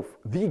of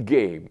the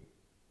game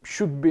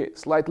should be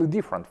slightly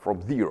different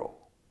from zero,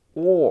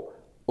 or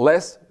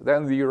less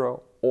than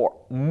zero, or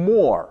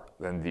more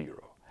than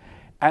zero.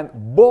 And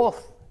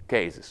both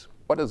cases,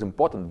 what is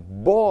important,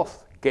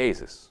 both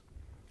cases,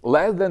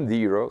 less than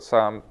zero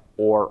sum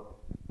or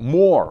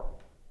more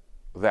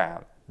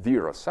than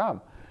zero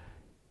sum,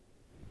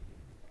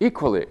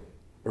 equally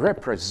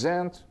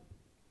represent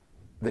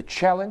the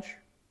challenge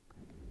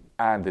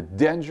and the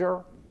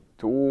danger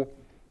to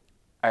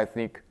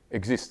ethnic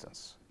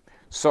existence.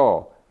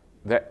 So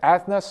the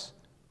ethnos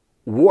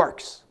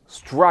works,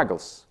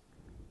 struggles,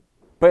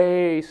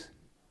 pays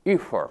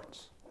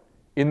efforts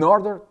in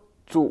order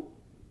to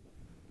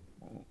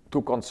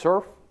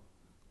conserve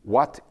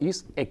what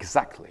is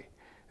exactly.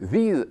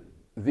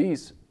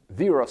 This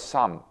zero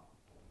sum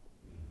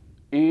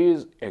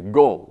is a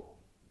goal.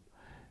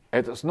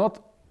 It is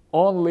not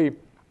only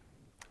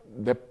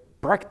the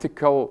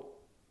practical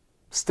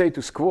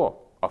status quo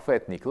of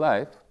ethnic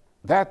life,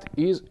 that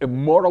is a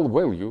moral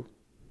value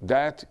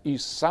That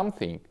is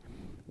something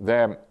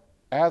the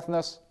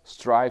ethnos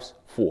strives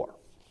for.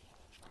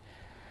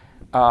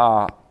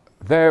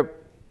 The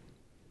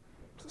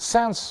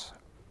sense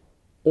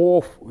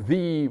of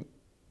the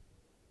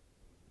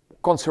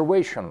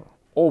conservation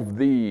of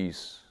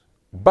this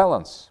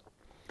balance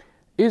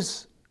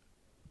is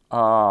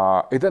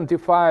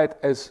identified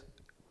as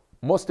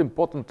most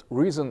important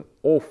reason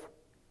of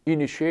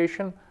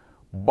initiation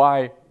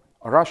by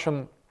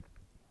Russian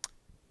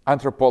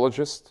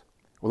anthropologist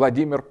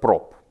Vladimir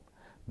Prop.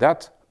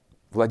 That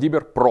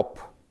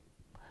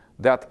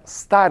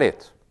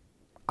studied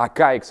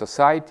archaic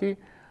society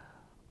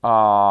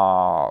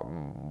by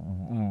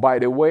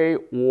the way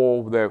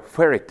of the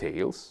fairy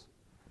tales,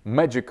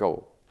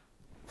 magical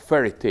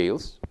fairy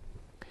tales,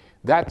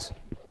 that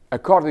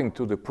according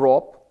to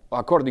Prop,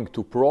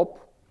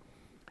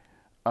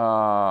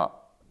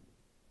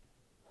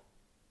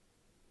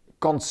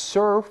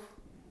 conserve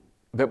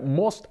the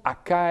most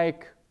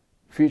archaic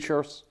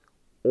features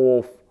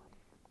of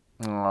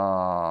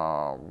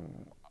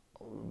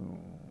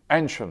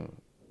ancient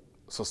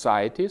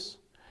societies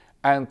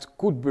and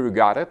could be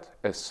regarded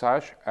as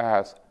such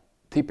as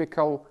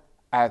typical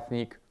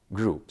ethnic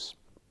groups.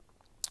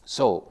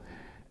 So,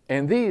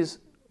 in these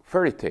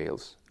fairy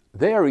tales,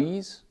 there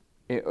is,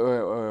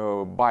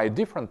 by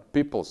different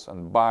peoples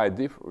and by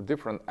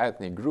different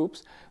ethnic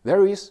groups,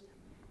 there is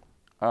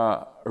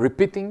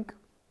repeating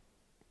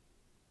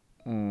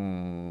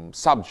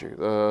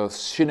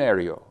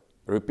scenario,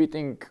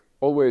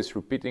 always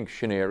repeating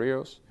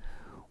scenarios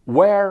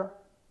where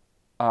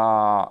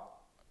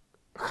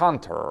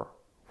hunter,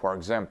 for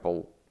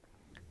example,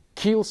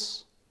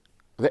 kills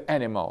the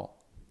animal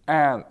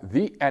and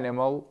the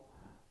animal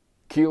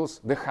kills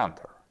the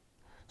hunter.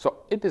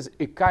 So it is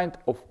a kind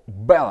of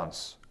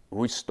balance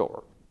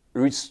restored.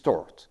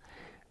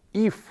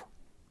 If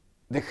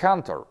the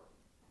hunter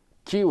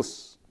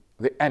kills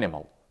the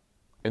animal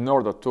in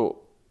order to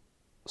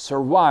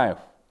survive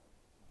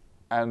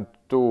and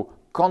to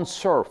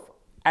conserve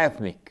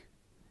ethnic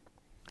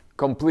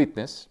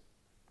completeness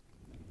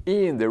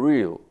in the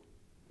real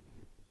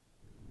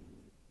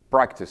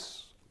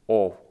practice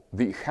of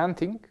the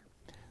hunting,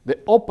 the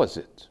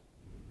opposite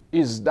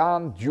is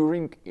done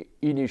during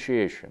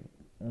initiation,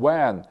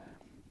 when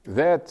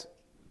this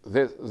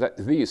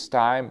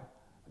time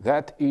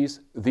that is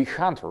the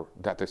hunter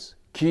that is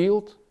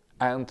killed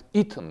and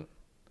eaten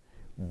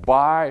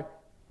by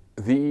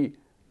the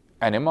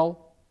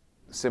animal,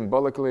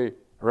 symbolically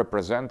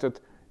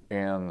represented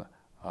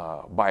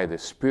by the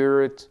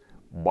spirit,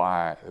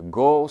 by a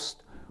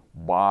ghost,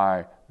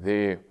 by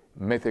the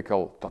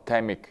mythical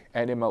totemic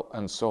animal,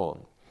 and so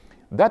on.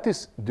 That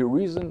is the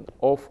reason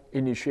of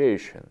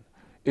initiation.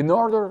 In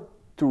order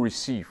to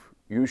receive,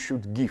 you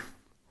should give.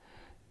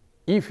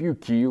 If you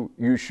kill,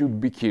 you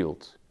should be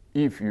killed.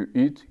 If you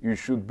eat, you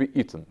should be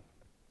eaten.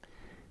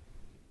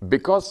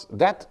 Because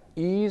that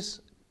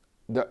is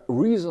the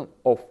reason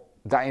of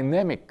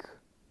dynamic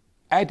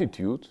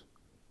attitude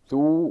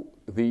to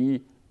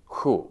the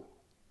whole.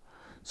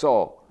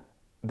 So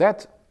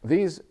that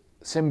this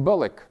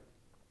symbolic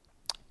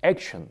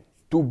action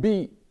to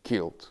be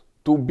killed,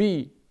 to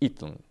be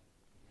eaten,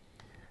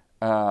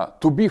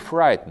 to be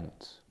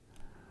frightened,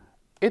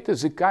 it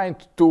is a kind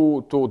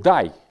to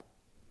die.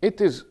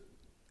 It is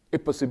a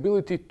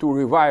possibility to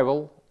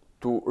revival,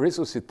 to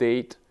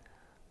resuscitate,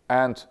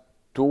 and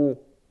to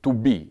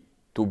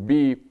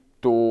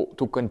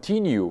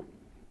continue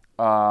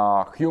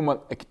human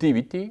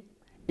activity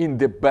in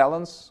the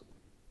balance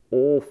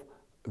of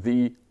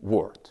the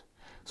world.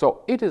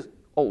 So it is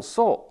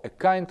also a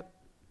kind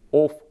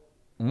of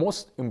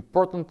most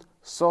important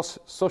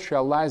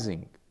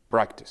socializing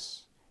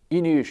practice.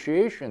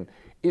 Initiation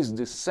is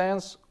the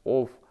sense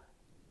of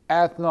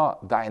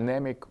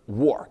ethnodynamic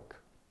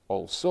work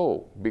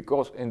also,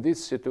 because in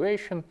this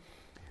situation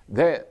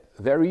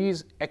there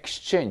is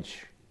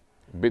exchange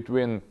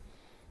between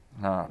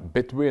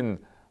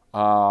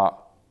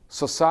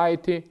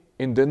society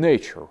in the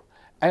nature,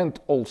 and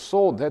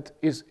also that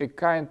is a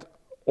kind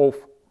of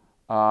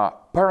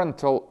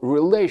parental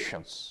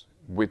relations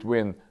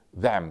between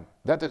them.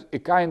 That is a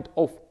kind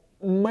of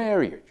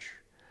marriage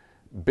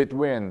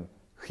between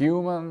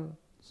humans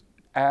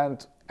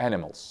and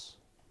animals,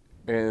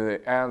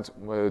 and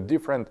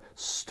different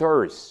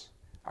stories,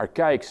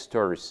 archaic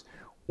stories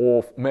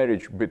of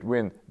marriage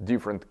between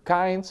different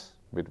kinds,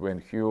 between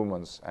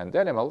humans and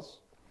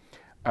animals.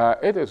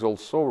 It is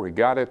also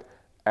regarded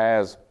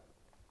as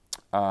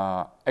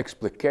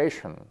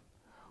explication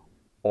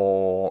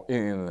or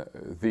in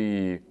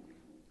the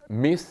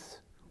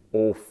myth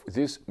of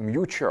this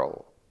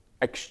mutual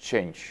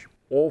exchange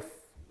of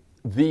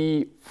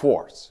the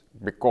force,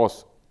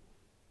 because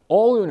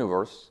all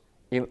universe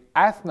in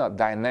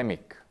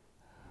ethnodynamic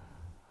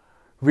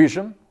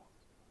vision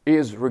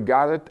is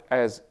regarded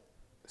as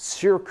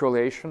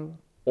circulation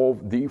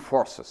of the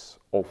forces,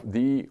 of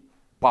the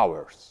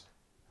powers,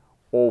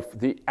 of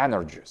the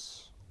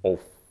energies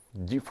of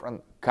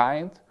different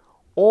kind.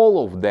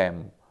 All of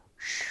them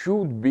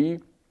should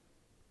be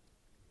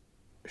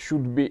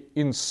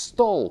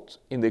installed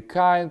in the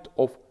kind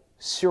of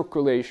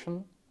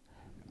circulation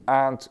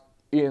and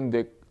in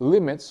the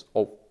limits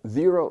of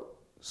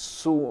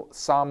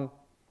zero-sum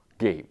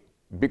game.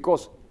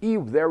 Because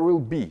if there will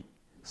be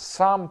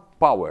some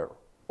power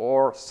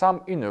or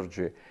some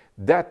energy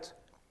that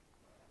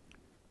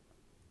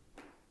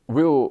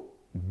will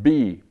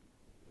be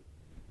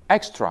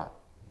extra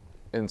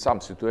in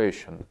some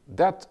situation,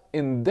 that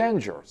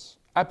endangers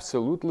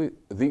absolutely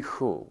the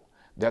whole,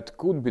 that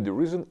could be the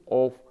reason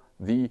of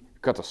the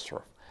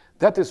catastrophe.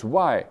 That is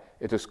why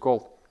it is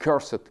called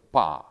cursed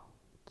path.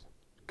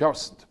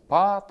 Cursed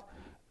path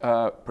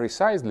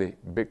precisely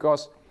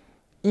because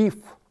if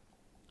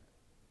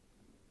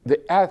the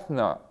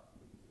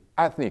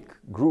ethnic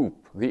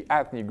group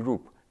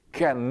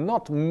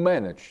cannot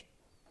manage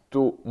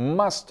to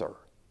master,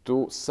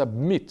 to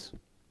submit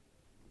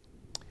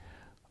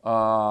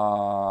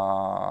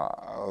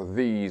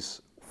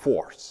these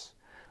force,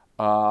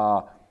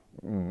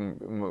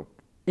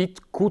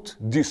 it could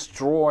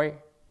destroy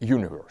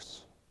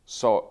universe.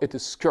 So it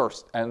is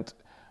cursed, and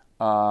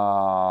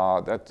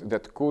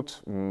that could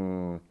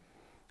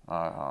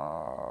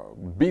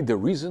be the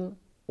reason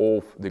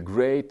of the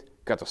great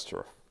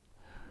catastrophe.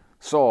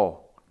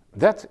 So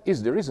that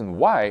is the reason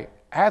why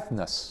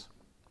ethnos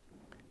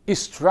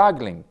is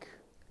struggling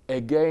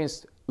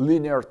against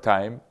linear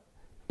time,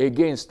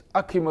 against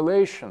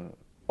accumulation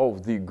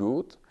of the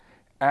good,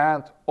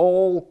 and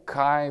all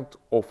kind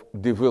of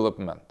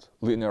development,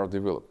 linear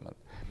development.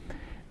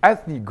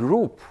 Ethnic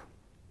group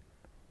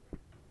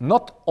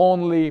not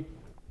only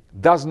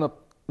does not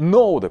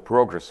know the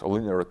progress of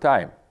linear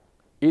time,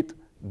 it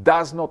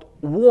does not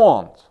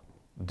want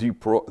the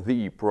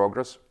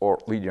progress or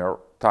linear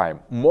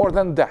time. More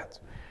than that,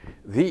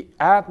 the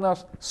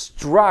ethnos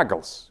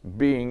struggles,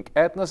 being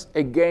ethnos,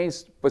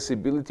 against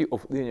possibility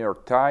of linear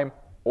time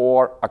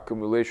or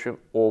accumulation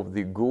of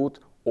the good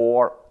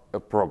or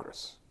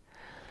progress.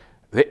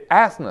 The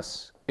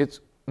ethnos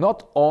is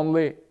not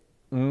only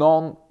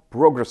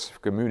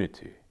non-progressive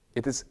community,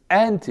 it is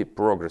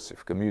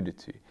anti-progressive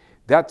community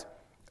that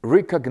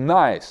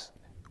recognize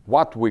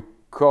what we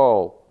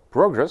call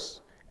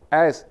progress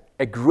as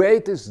a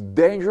greatest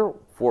danger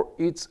for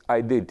its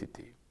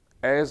identity,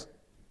 as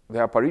the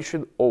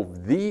apparition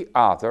of the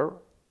other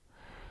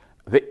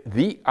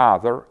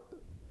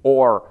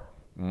or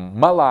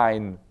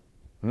malign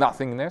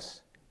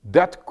nothingness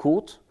that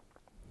could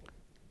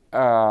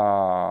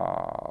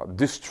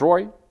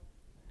destroy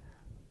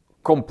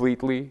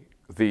completely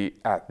the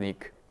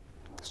ethnic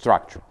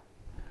structure.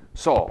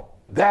 So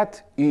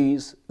that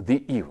is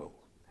the evil.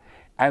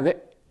 And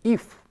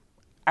if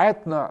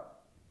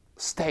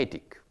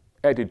ethnostatic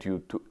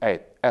attitude to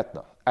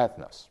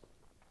ethnos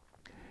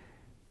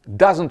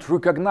doesn't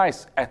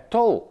recognize at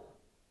all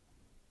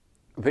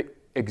the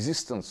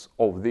existence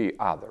of the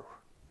other,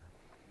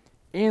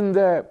 in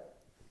the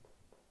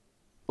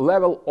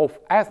level of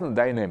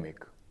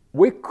ethnodynamic,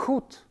 we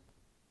could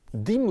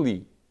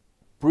dimly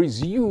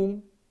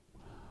presume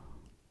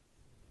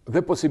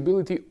the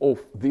possibility of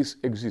this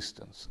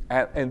existence.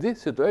 And in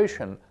this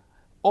situation,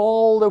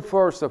 all the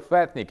force of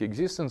ethnic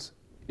existence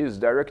is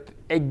directed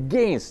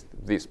against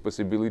this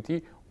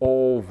possibility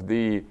of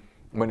the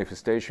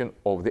manifestation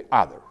of the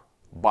other.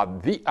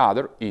 But the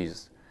other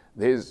is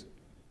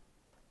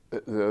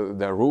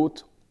the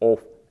root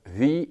of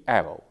the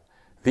evil.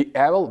 The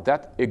evil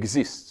that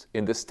exists.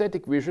 In the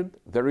static vision,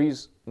 there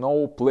is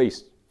no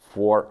place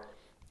for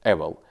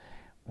evil.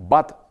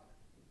 But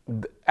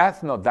the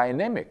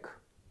ethnodynamic,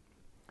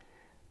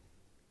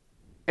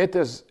 it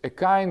is a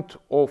kind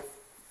of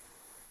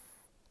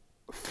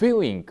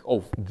feeling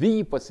of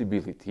the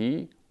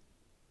possibility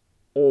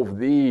of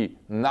the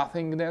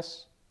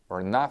nothingness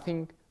or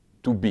nothing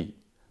to be.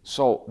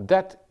 So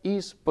that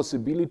is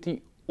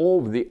possibility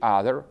of the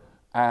other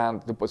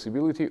and the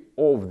possibility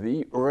of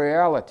the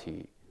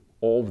reality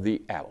of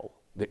the evil.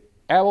 The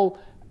evil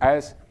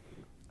as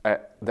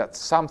that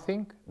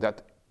something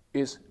that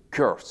is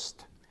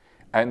cursed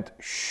and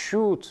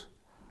should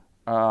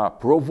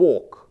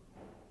provoke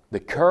the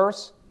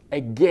curse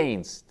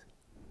against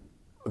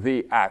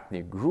the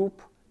ethnic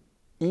group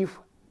if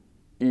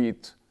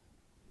it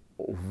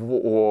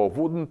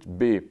wouldn't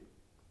be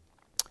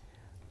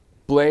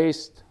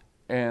placed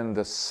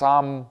in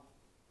some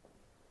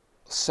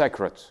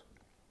sacred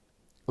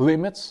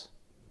limits,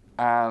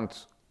 and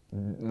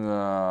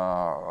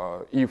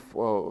if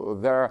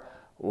there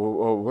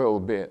will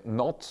be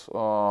not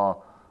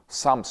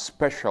some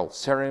special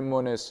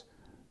ceremonies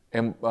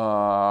employed.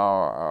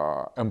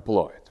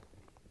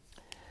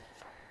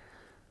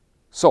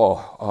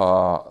 So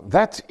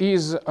that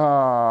is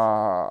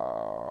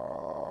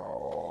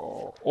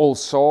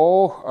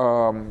also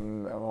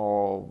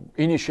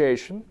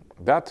initiation.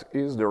 That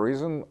is the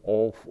reason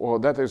of, or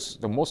that is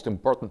the most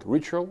important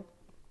ritual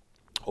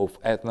of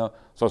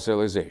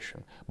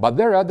ethno-socialization. But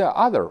there are the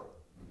other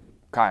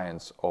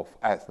kinds of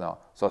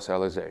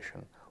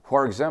ethno-socialization.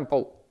 For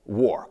example,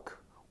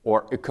 work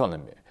or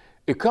economy.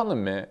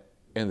 Economy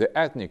in the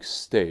ethnic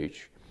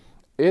stage,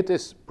 it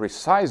is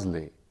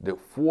precisely the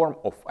form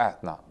of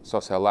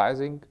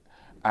ethno-socializing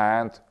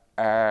and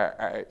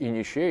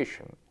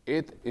initiation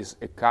it is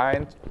a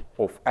kind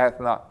of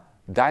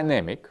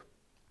ethnodynamic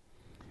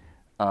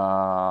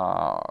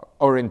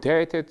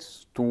orientated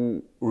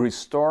to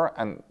restore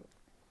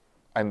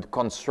and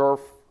conserve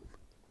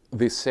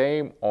the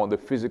same on the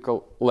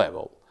physical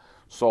level.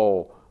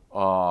 So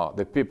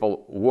the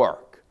people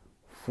work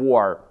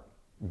for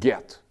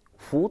get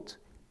food,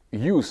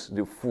 use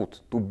the food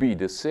to be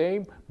the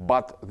same,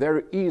 but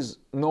there is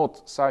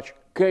not such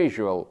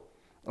causal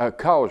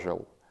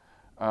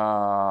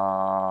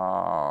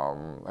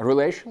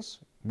relations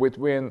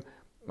between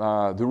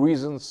the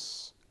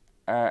reasons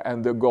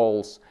and the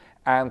goals,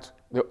 and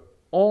the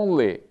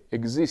only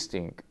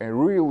existing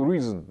and real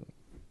reason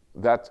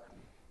that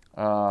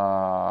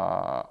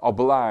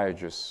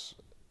obliges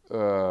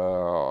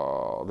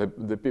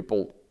the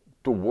people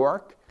to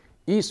work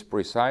is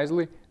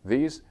precisely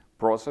this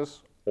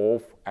process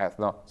of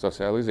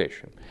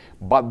ethno-socialization.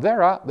 But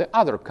there are the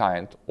other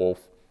kind of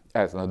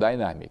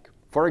ethnodynamic.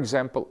 For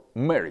example,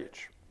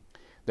 marriage.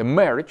 The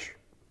marriage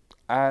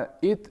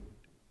is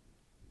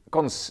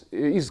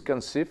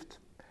conceived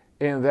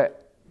in the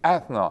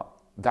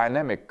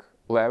ethnodynamic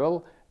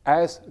level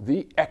as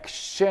the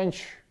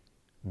exchange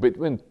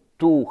between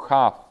two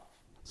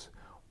halves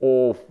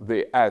of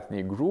the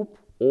ethnic group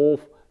of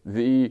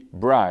the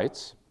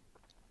brides,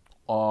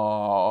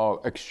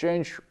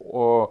 exchange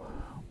of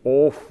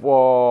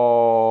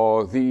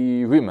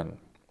the women.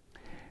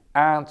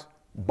 And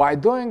by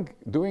doing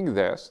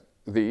this,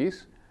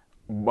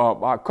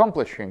 by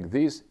accomplishing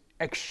this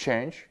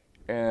exchange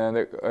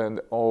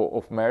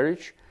of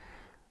marriage,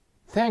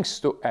 thanks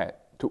to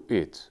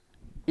it,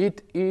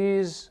 it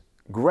is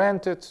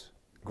granted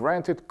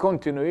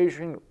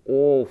continuation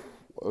of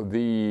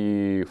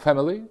the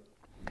family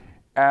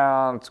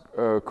and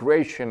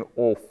creation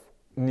of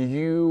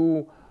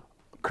new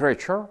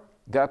creature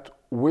that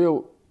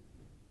will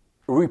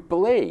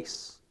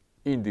replace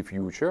in the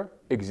future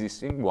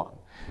existing one.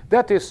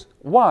 That is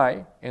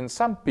why in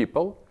some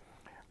people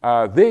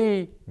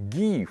they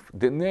give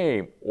the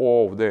name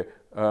of the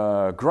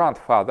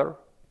grandfather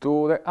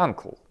to the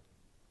uncle,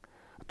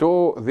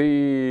 to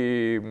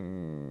the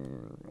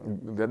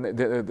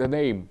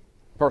name,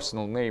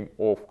 personal name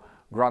of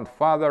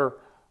grandfather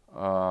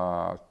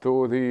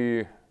to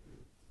the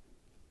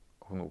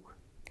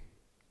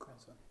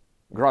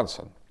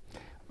grandson.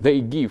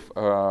 They give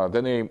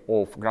the name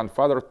of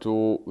grandfather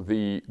to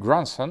the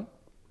grandson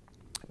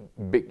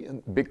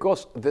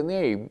because the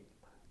name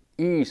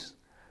is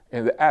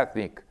in the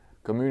ethnic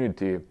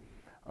community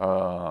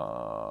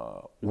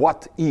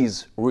what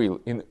is real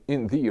in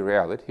the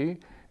reality.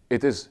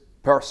 It is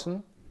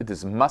person, it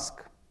is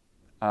mask,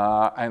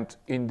 and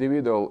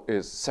individual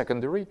is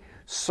secondary.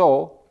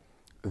 So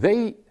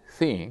they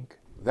think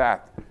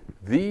that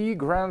the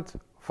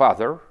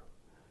grandfather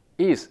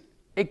is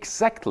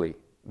exactly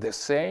the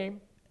same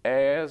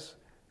as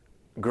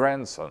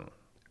grandson,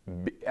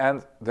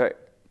 and the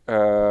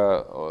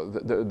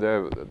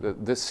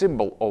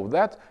symbol of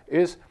that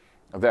is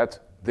that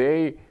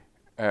they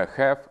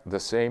have the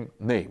same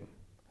name.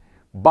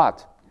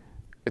 But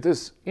it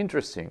is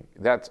interesting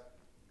that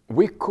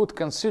we could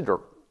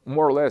consider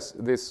more or less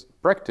this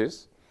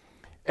practice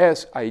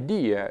as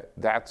idea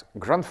that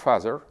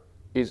grandfather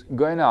is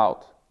going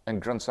out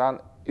and grandson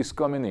is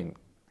coming in.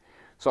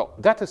 So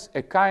that is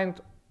a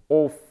kind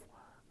of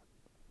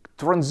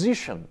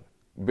transition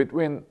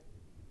between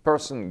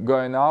person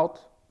going out,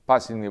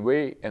 passing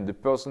away, and the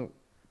person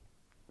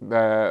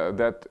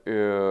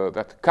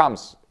that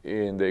comes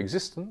in the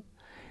existence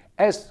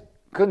as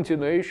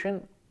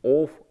continuation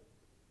of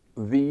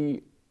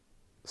the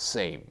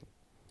same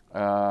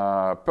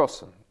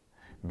person,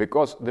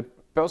 because the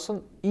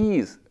person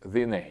is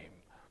the name.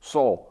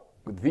 So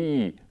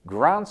the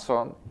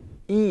grandson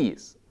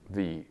is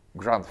the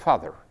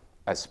grandfather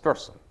as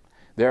person.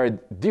 They are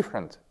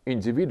different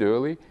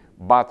individually,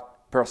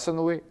 but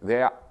personally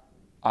they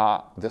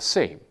are the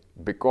same,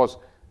 because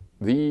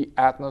the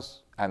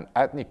ethnos and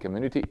ethnic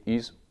community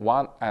is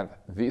one and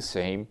the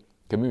same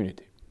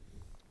community.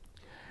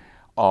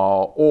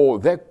 Or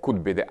there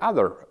could be the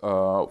other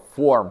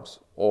forms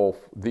of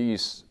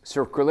this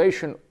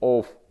circulation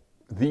of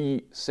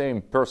the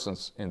same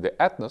persons in the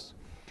ethnos,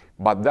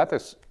 but that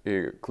is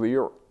a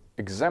clear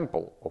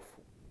example of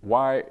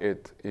why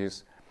it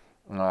is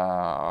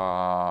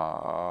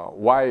why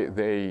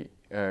they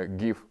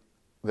give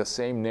the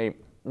same name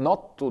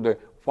not to the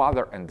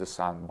father and the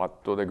son,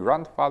 but to the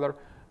grandfather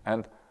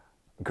and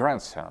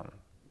grandson,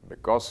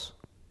 because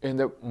in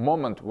the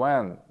moment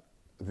when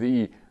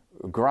the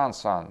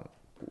grandson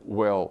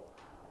will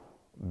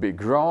be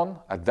grown,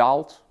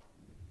 adult,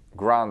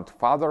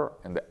 grandfather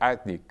in the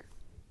ethnic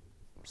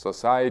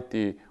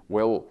society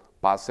will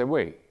pass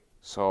away.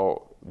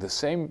 So the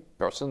same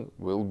person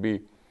will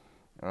be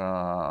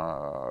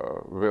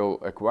will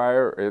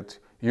acquire its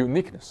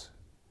uniqueness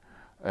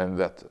in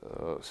that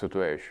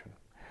situation.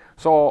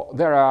 So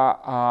there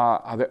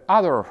are the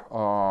other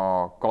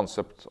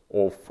concept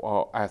of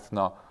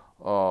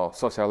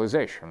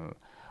ethno-socialization.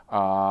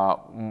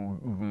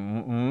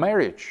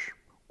 Marriage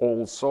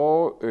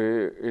also,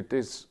 it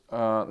is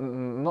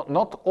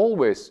not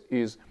always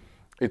is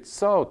it's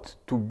thought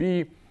to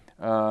be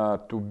the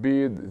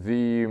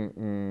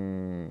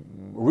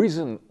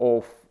reason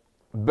of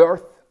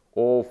birth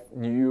of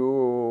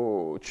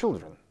new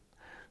children.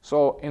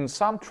 So in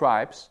some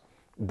tribes,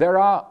 there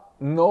are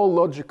no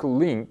logical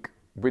link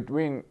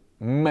between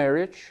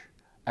marriage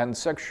and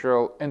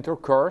sexual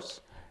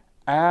intercourse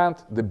and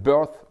the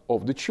birth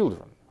of the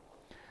children.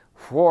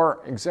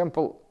 For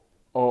example,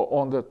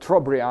 on the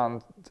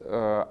Trobriand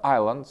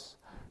Islands,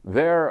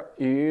 there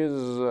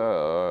is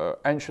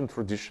ancient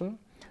tradition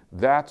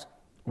that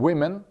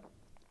women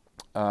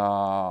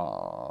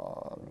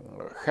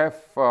have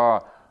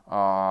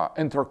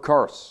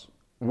intercourse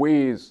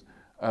with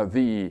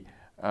the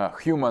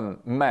human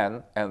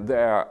man, and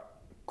they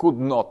could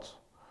not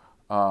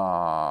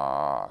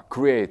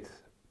create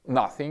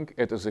nothing.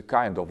 It is a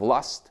kind of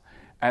lust,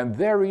 and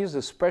there is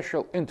a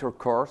special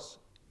intercourse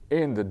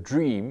in the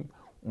dream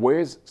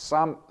with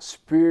some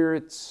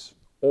spirits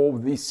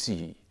of the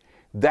sea.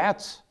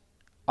 That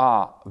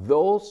are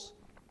those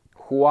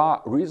who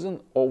are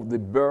reason of the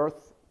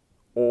birth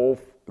of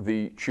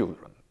the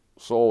children.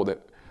 So the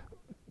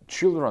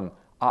children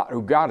are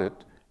regarded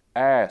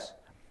as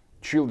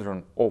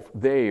children of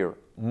their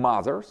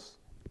mothers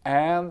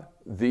and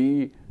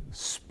the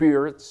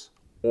spirits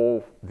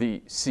of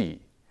the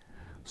sea.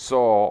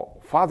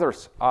 So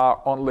fathers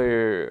are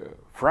only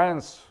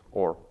friends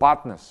or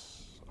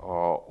partners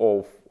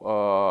of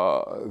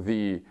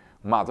the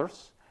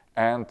mothers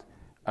and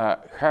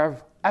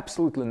have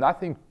absolutely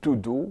nothing to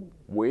do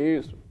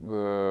with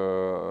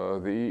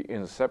the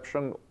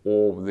inception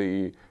of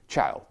the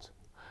child.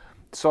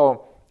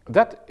 So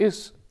that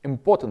is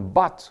important,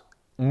 but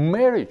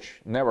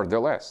marriage,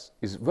 nevertheless,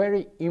 is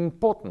very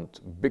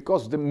important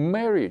because the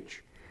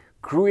marriage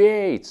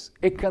creates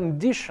a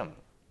condition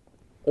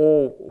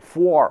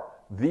for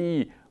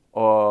the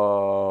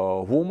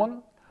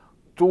woman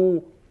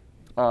to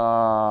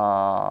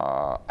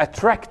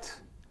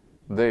attract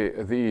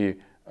the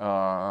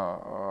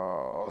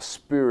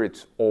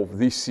spirit of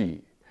the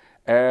sea,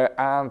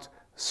 and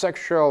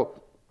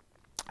sexual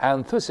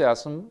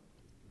enthusiasm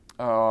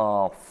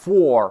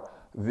for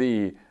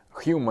the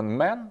human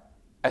man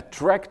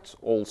attracts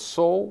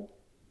also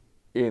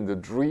in the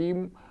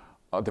dream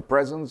the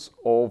presence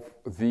of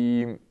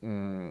the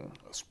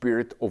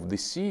spirit of the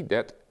sea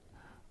that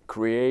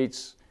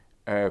creates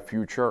a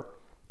future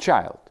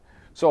child.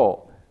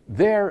 So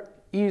there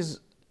is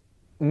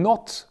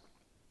not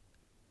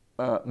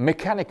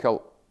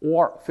mechanical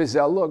or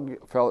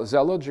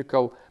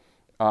physiological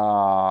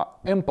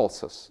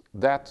impulses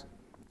that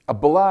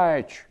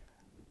oblige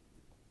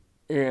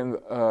in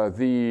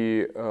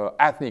the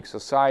ethnic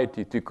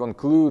society to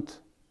conclude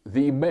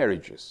the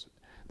marriages.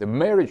 The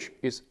marriage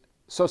is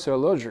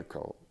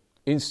sociological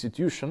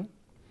institution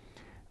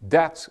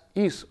that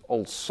is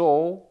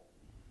also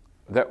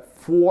the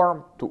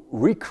form to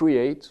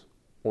recreate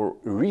or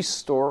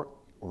restore,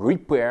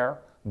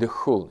 repair the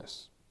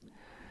wholeness.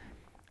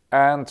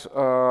 And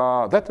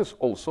that is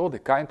also the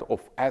kind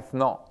of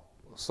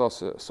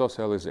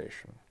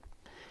ethno-socialization.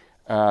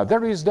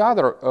 There is the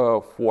other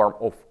form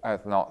of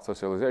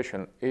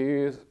ethno-socialization.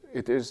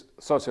 It is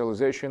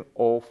socialization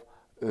of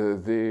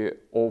the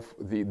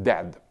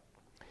dead,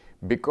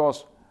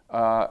 because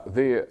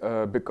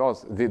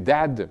the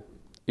dead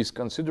is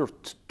considered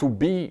to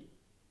be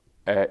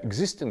an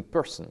existing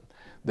person,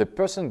 the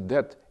person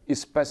that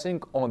is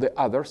passing on the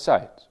other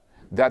side,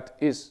 that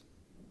is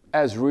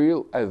as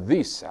real as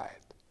this side.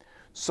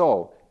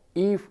 So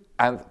if,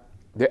 and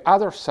the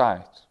other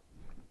side,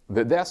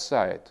 the death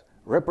side,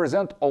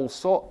 represent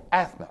also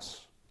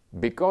ethnos,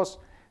 because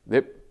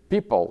the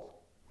people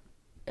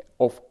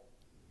of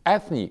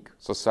ethnic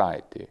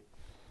society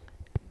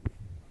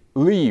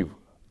live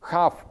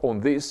half on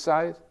this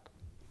side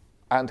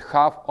and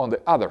half on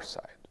the other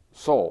side.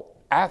 So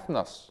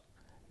ethnos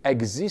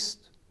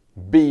exists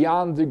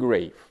beyond the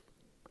grave,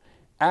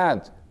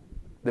 and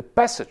the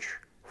passage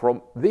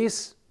from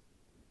this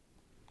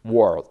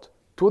world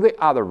to the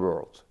other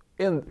world,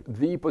 and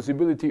the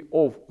possibility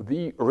of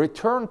the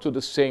return to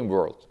the same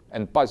world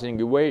and passing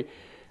away,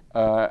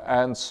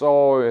 and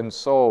so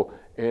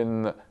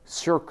in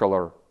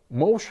circular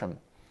motion,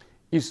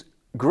 is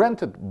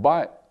granted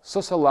by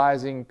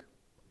socializing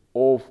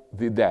of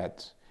the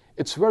dead.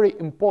 It's very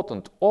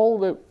important. All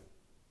the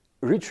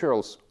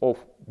rituals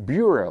of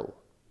burial,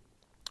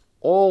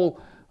 all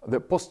the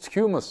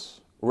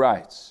posthumous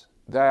rites,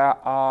 they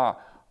are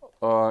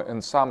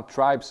in some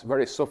tribes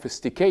very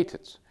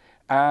sophisticated,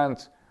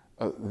 and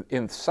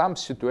in some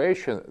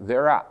situations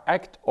there are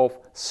acts of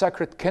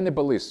sacred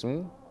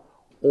cannibalism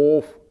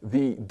of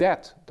the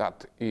dead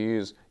that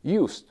is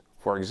used.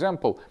 For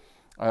example,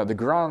 the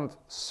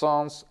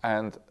grandsons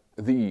and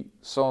the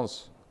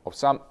sons of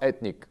some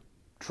ethnic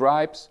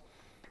tribes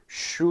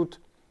should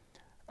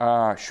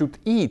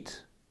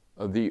eat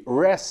the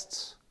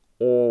rests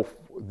of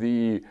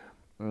the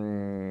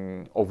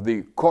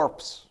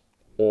corpse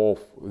of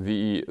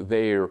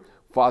their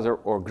father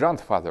or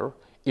grandfather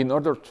in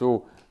order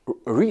to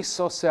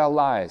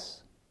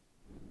re-socialize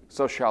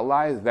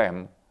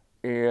them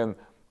in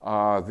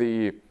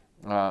the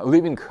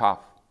living half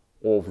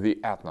of the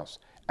ethnos.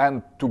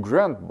 And to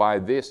grant by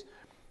this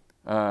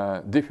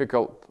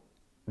difficult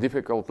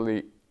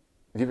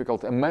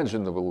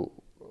imaginable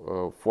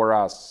for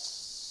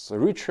us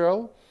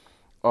ritual,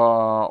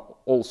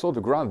 also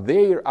to grant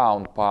their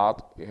own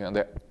part in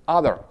the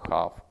other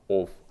half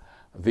of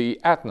the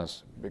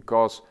ethnos,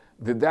 because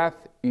the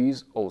death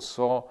is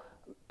also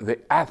the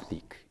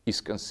ethnic,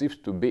 is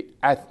conceived to be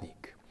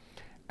ethnic,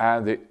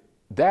 and the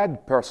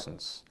dead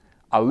persons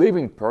are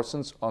living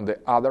persons on the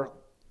other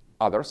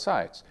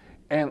sides,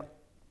 and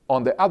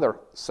on the other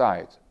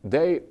side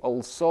they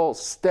also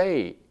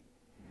stay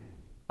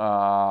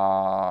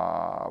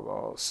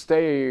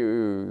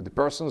the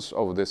persons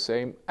of the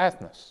same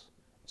ethnos.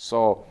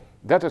 So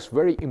that is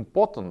very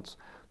important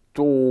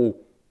to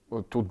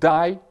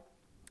die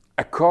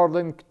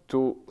according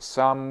to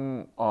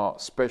some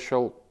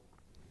special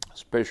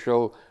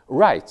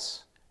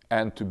rites,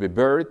 and to be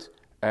buried,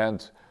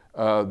 and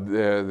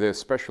the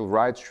special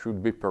rites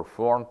should be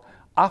performed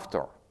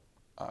after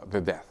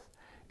the death.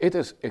 It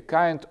is a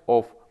kind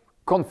of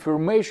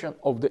confirmation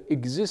of the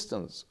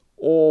existence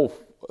of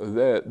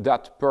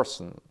that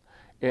person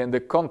in the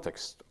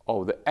context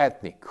of the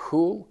ethnic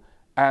whole,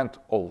 and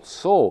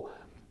also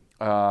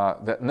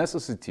the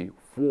necessity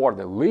for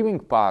the living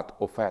part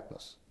of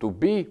ethnos to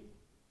be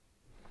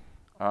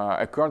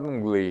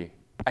accordingly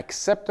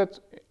accepted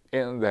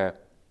in the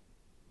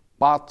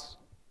part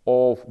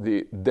of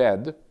the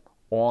dead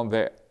on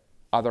the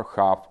other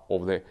half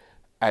of the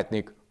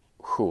ethnic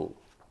whole.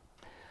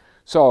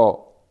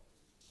 So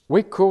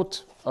we could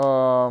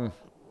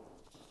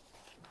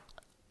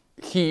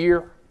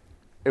here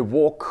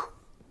evoke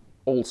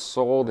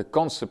also the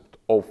concept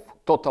of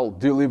total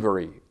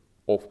delivery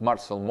of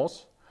Marcel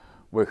Mauss.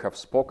 We have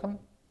spoken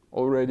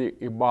already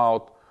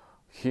about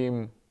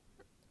him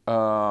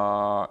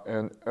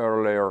in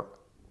earlier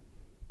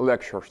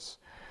lectures.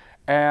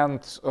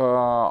 And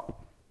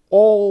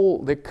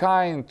all the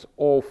kind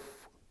of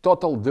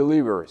total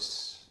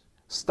deliveries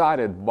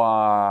studied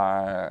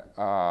by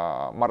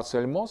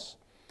Marcel Mauss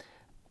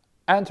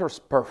enters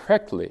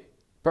perfectly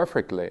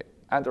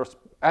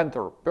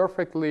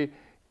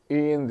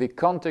in the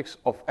context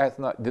of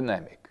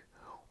ethnodynamic.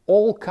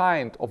 All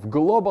kind of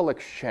global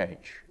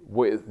exchange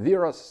with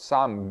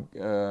zero-sum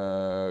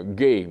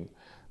game,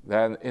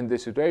 then in the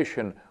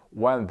situation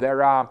when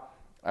there are,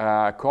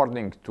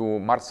 according to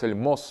Marcel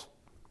Mauss,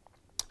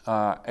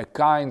 a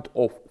kind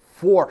of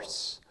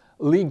force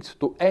linked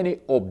to any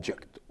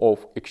object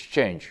of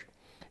exchange.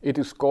 It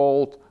is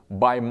called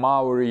by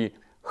Maury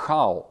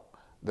how,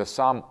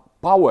 some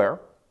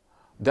power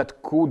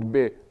that could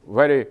be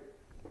very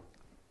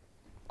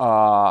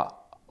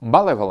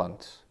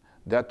malevolent,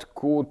 that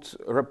could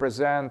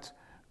represent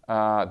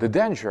the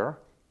danger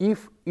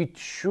if it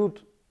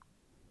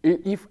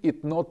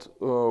not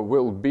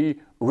will be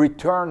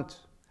returned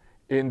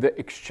in the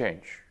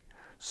exchange.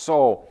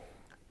 So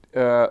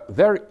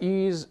there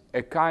is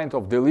a kind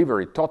of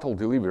delivery, total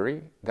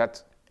delivery,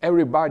 that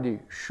everybody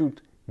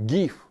should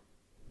give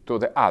to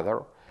the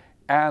other,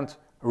 and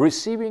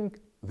receiving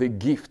the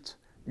gift,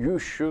 you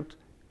should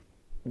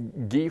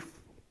give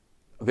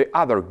the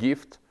other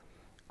gift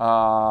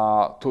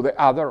to the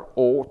other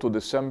or to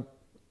the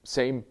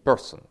same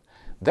person.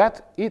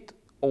 That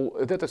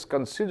is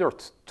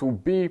considered to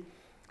be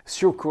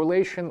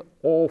circulation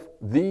of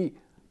the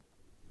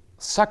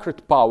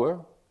sacred power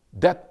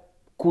that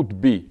could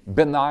be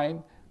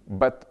benign,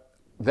 but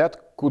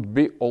that could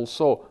be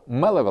also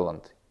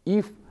malevolent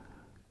if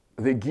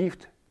the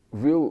gift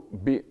will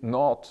be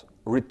not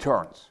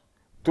returned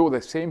to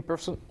the same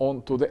person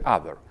or to the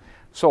other.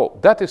 So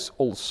that is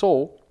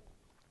also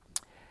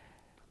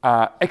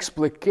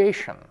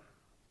explication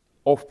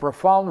of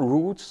profound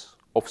roots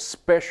of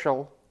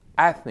special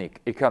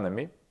ethnic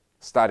economy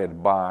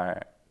studied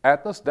by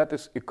ethnos, that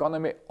is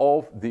economy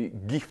of the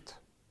gift.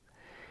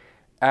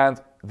 And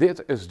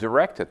this is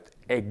directed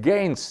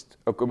against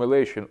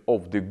accumulation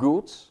of the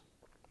goods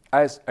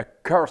as a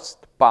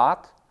cursed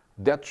part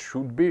that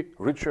should be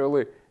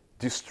ritually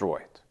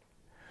destroyed.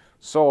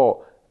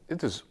 So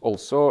it is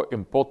also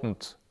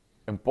important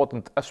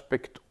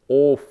aspect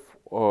of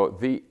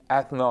the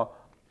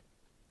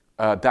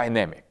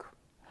ethnodynamic.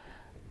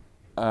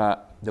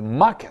 The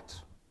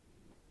market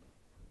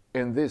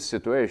in this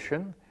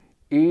situation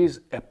is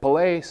a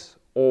place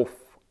of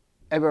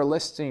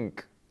everlasting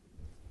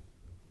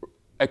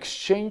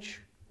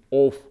exchange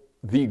of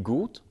the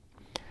goods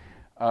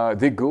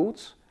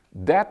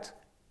that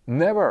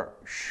never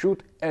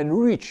should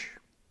enrich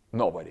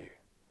nobody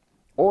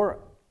or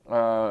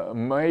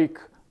make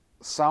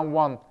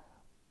someone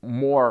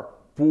more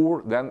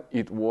poor than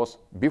it was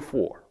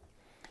before.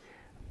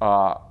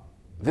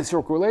 The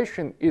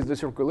circulation is the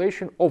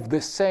circulation of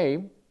the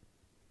same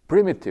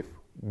primitive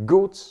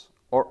goods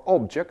or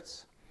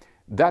objects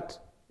that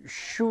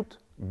should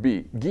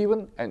be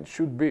given and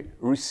should be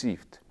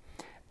received.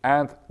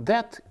 And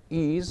that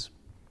is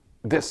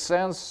the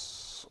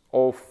sense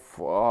of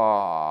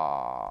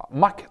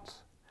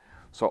market.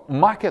 So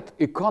market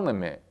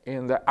economy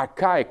in the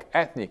archaic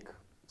ethnic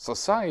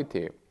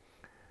society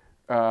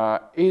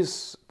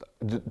is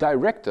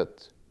directed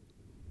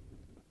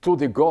to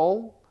the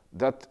goal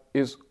that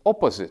is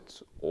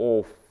opposite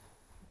of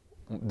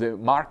the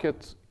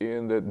market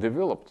in the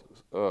developed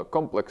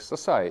complex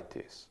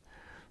societies.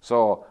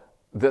 So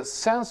the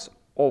sense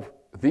of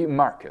the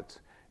market,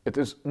 it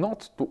is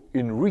not to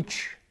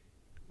enrich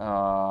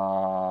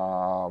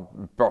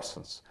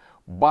persons,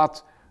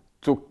 but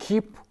to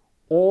keep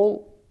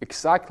all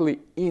exactly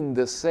in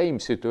the same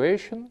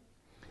situation,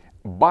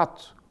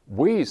 but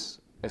with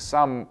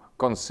some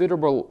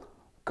considerable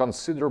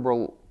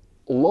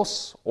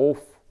loss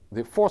of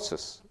the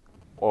forces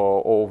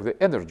of the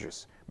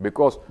energies,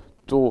 because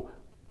to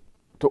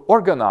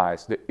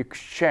organize the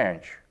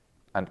exchange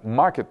and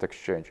market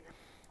exchange,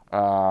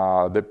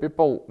 the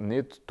people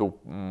need to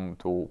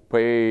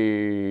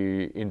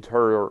pay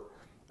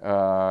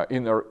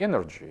inner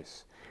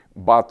energies,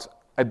 but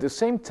at the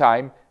same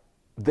time,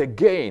 the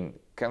gain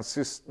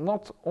consists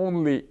not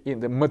only in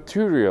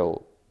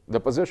the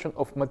possession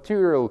of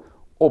material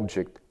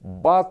object,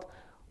 but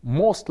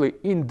mostly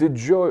in the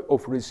joy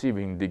of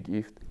receiving the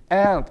gift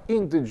and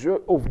in the joy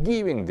of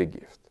giving the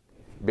gift.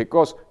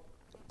 Because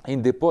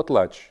in the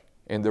potlatch,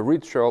 in the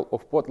ritual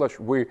of potlatch,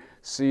 we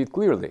see it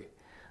clearly.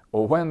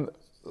 When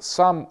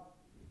someone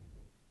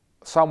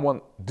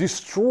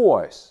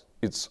destroys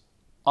its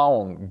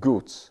own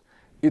goods,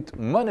 he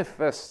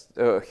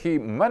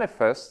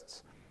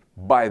manifests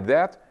by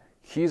that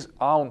his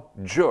own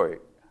joy,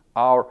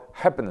 our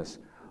happiness,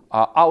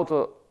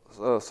 that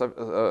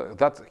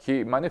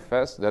he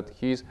manifests that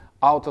he is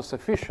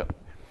autosufficient.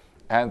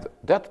 And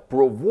that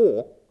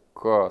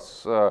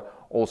provokes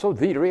also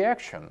the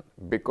reaction,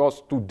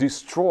 because to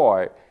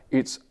destroy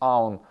its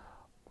own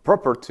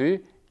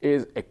property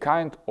is a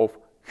kind of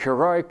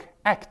heroic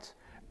act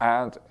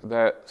and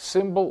the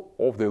symbol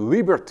of the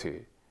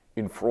liberty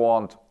in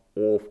front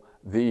of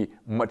the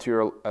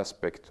material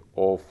aspect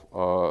of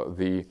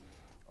the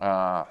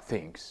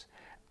things.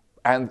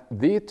 And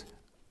that,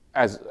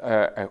 as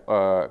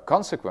a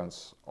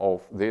consequence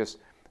of this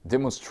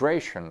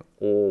demonstration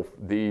of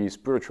the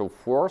spiritual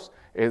force,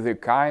 is a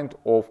kind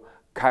of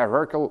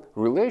hierarchical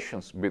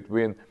relations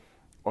between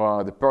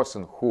the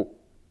person who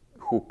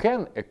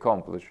can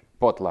accomplish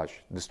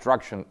potlatch,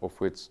 destruction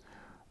of its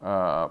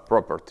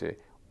property,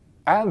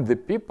 and the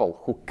people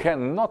who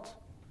cannot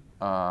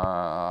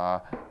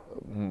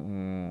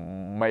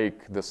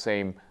make the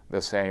same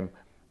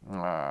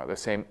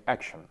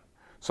action.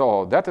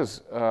 So that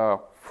is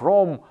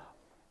from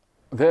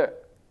the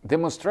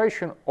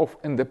demonstration of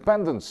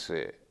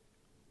independency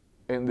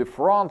in the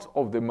front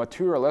of the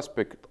material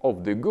aspect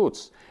of the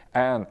goods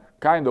and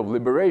kind of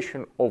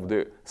liberation of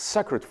the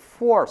sacred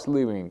force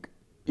living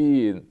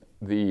in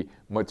the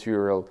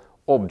material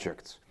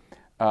objects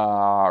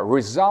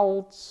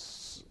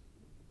results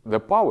the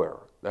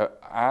power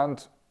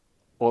and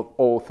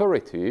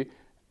authority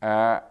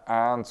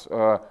and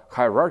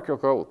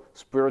hierarchical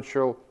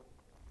spiritual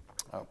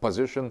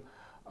position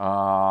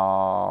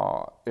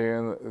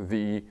in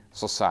the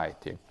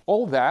society.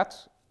 All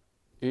that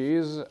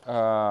is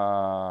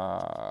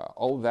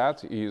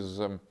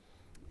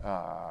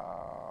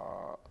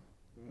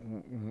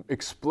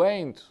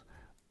explained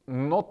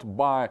not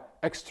by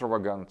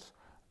extravagant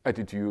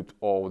attitude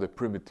of the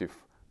primitive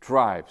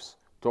tribes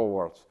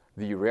towards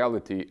the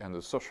reality and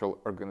the social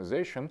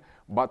organization,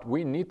 but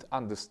we need to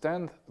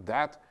understand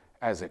that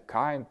as a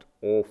kind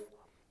of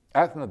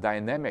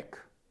ethnodynamic,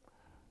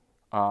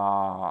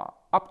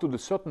 up to the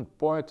certain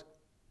point,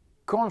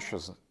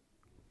 conscious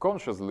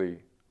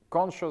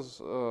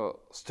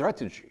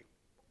strategy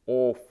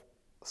of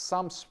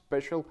some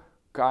special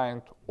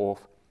kind of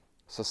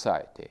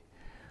society.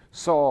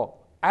 So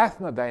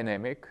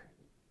ethnodynamic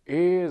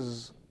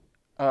is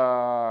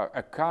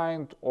a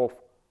kind of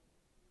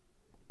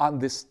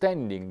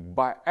understanding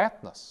by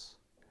ethnos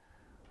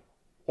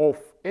of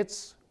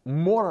its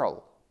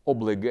moral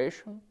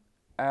obligation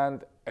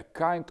and a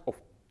kind of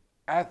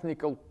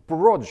ethnical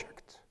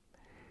project.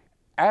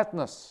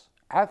 Ethnos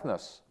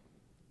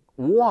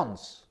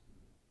wants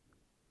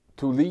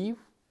to live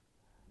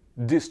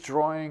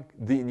destroying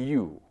the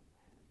new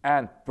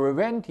and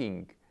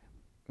preventing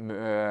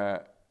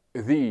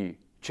the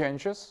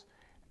changes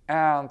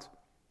and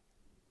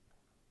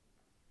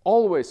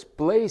always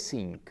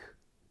placing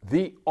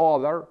the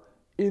other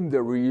in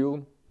the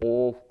realm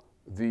of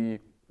the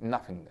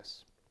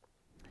nothingness.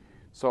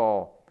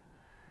 So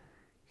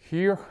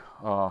here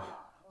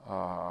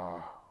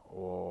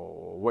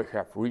we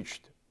have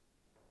reached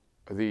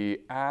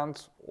the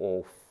end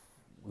of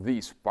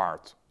this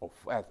part of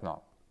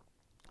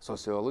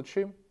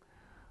ethnosociology,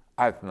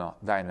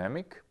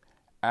 ethnodynamic,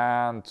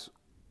 and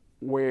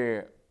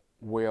we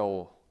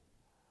will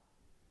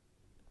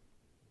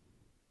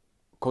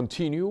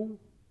continue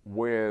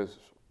with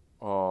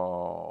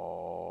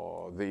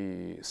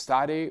the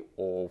study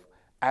of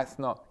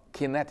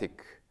ethnokinetic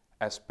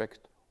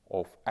aspect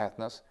of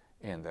ethnos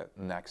in the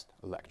next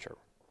lecture.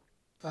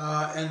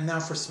 And now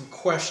for some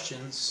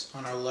questions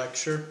on our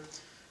lecture.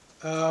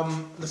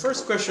 The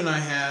first question I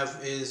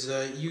have is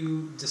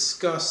you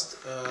discussed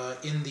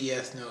in the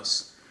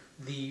ethnos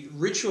the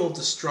ritual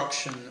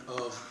destruction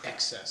of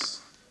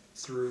excess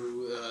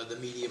through the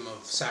medium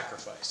of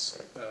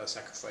sacrifice,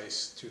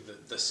 sacrifice to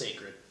the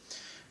sacred.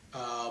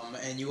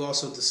 And you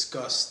also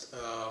discussed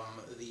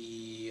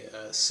the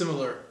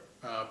similar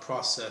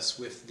process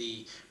with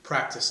the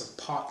practice of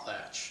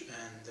potlatch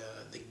and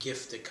the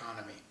gift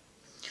economy.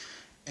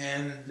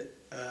 And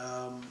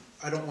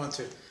I don't want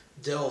to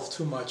delve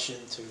too much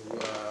into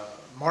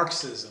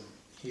Marxism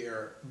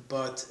here,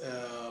 but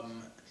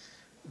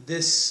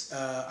this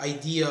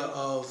idea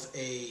of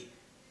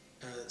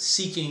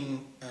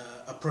seeking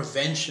a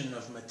prevention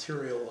of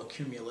material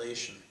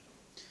accumulation.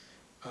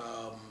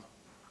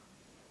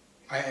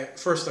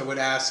 First I would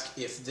ask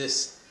if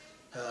this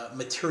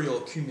material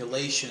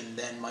accumulation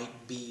then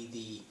might be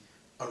the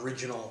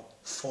original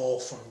fall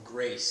from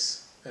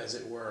grace, as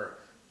it were,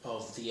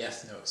 of the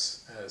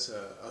ethnos as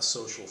a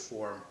social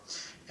form.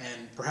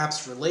 And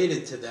perhaps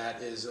related to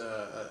that is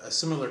a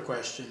similar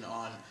question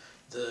on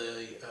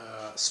the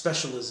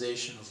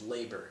specialization of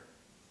labor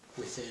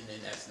within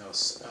an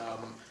ethnos.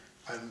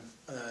 I'm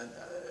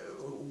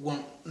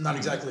not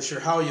exactly sure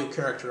how you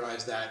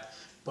characterize that,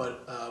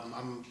 but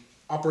I'm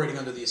operating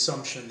under the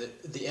assumption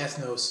that the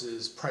ethnos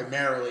is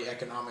primarily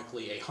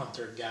economically a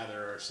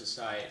hunter-gatherer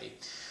society.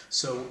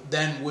 So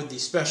then would the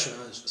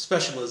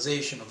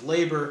specialization of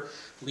labor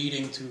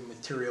leading to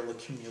material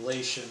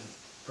accumulation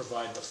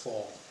provide the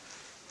fall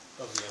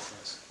of the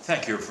ethnos?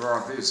 Thank you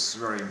for this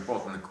very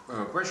important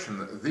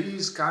question.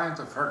 These kind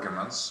of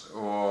arguments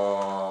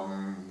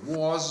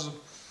was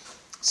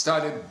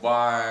studied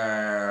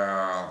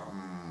by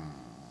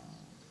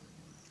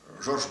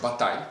Georges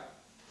Bataille,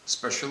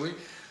 especially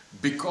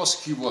because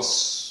he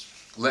was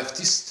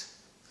leftist,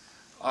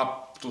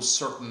 up to a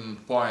certain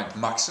point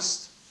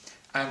Marxist,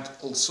 and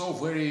also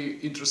very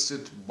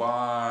interested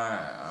by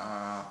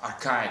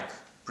archaic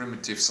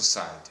primitive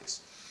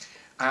societies.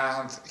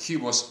 And he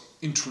was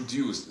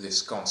introduced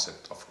this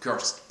concept of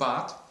cursed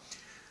path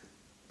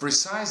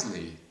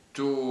precisely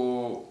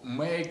to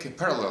make a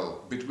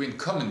parallel between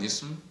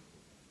communism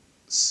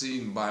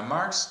seen by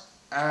Marx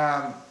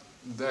and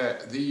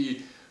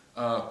the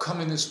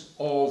communism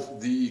of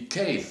the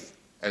cave,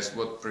 as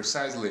what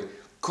precisely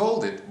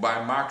called it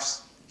by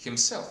Marx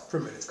himself.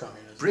 Primitive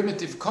communism.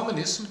 Primitive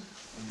communism,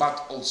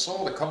 but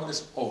also the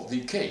communism of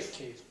the cave.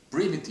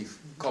 Primitive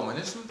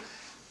communism,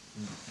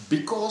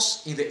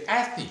 because in the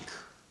ethnic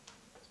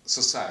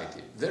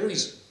society there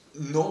is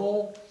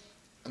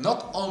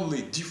not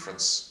only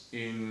difference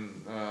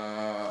in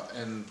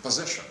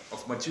possession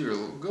of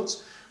material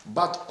goods,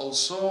 but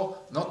also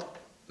not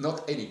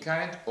any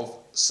kind of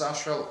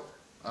social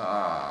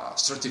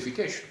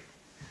stratification.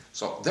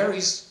 So there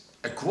is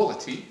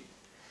equality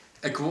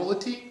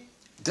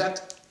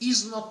that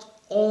is not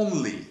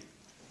only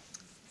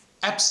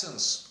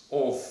absence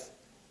of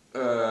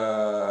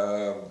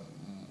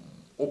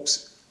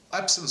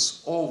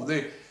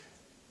the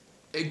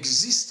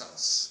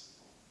existence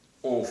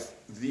of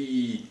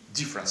the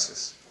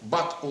differences,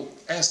 but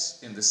as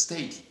in the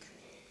static,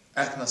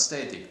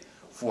 ethnostatic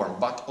form,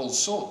 but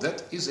also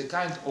that is a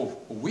kind of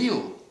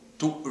will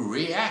to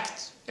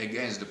react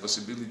against the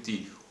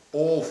possibility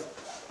of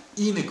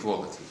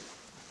inequality.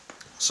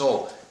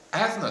 So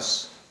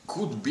ethnos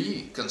could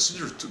be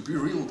considered to be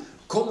real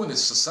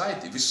communist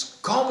society with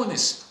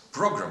communist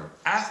program,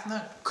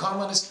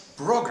 ethno-communist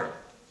program,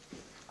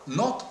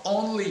 not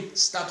only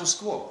status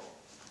quo,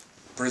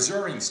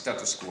 preserving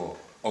status quo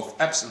of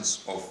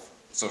absence of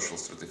social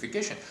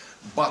stratification,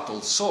 but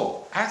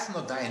also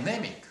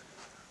ethnodynamic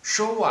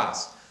show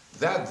us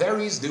that there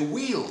is the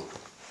will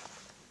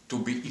to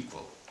be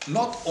equal,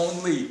 not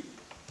only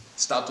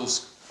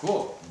status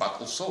quo, but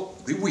also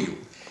the will.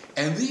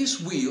 And this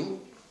will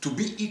to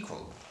be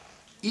equal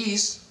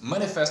is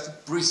manifested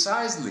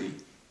precisely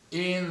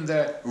in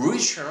the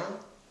ritual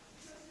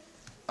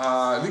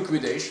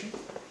liquidation,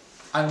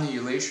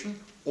 annihilation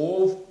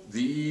of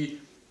the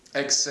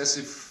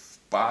excessive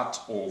part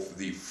of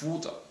the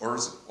food or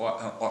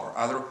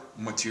other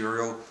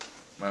material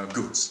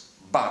goods.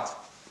 But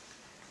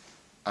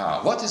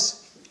what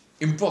is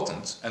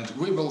important, and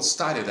we will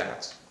study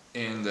that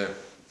in the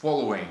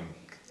following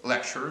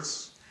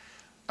lectures,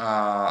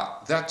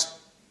 that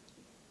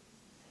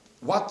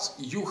what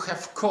you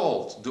have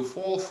called the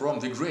fall from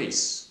the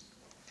grace,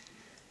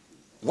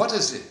 what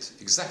is it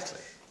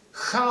exactly?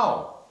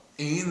 How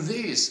in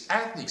this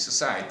ethnic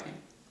society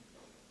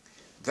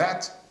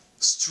that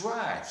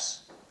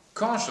strives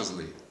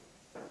consciously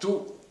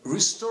to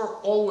restore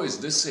always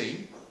the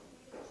same,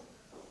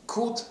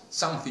 could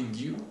something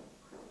new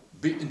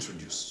be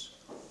introduced?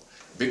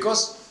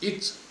 Because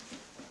it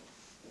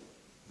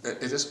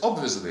is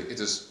obviously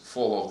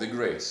fall of the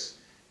grace.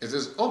 It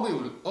is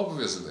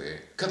obviously a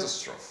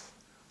catastrophe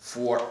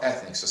for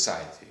ethnic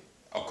society,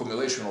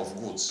 accumulation of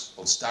goods,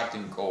 or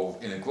starting of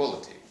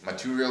inequality,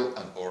 material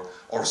and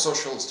or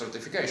social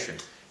stratification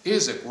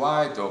is a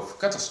quite of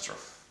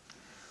catastrophe.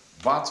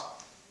 But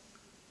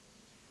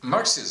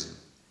Marxism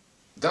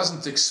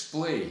doesn't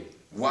explain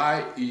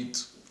why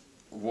it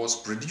was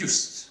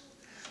produced.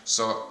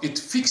 So it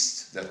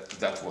fixed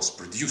that was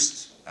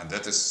produced, and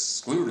that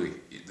is clearly,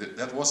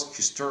 that was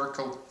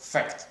historical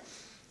fact,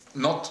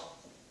 not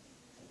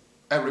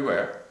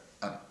everywhere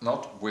and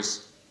not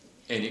with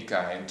any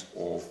kind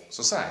of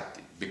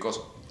society. Because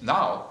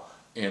now,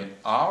 in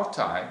our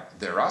time,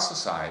 there are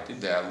society,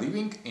 they are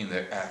living in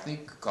the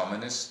ethnic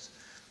communist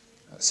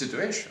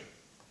situation.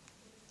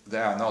 They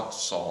are not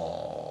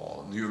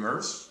so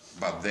numerous,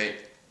 but they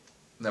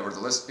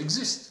nevertheless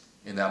exist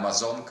in the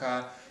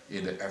Amazonka,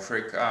 in the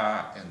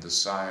Africa, in the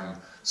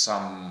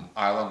some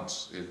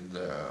islands in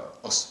the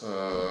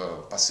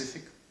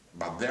Pacific.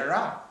 But there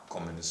are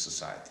communist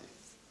society,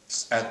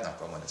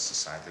 ethno-communist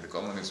society, the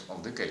communism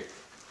of decay.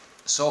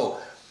 So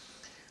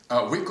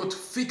we could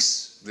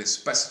fix this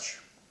passage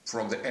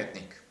from the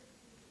ethnic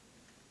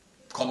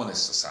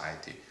communist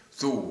society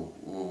to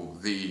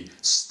the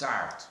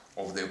start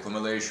of the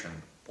accumulation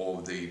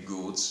of the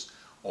goods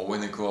of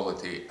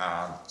inequality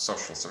and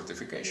social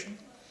stratification.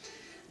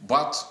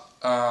 But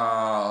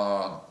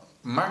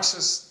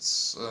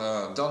Marxists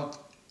don't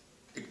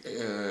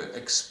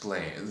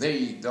explain.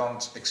 They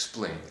don't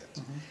explain it.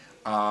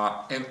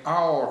 Mm-hmm. In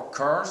our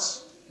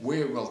course,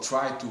 we will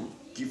try to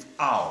give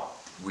our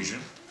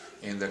vision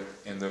in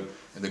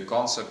the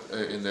concept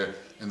in the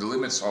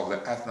limits of the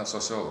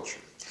ethnosociology.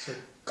 So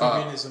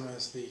communism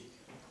as the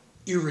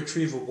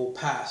irretrievable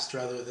past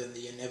rather than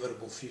the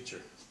inevitable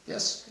future.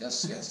 Yes,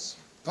 yes, yes.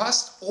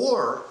 Past,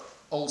 or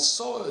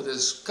also it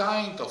is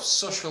kind of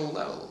social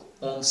level.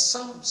 On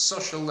some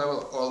social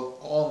level, or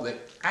on the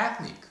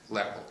ethnic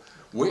level,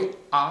 we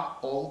are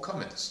all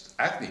communists,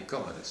 ethnic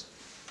communists.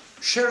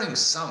 Sharing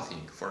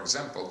something, for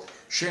example,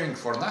 sharing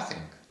for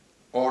nothing,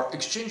 or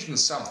exchanging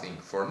something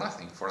for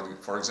nothing,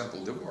 for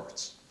example,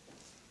 divorce.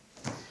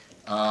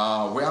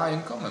 We are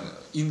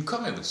in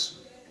communism.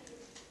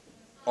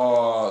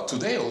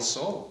 Today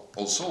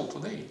also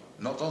today,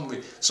 not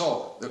only.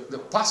 So the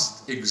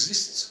past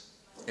exists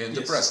in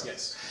the present.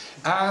 Yes.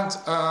 And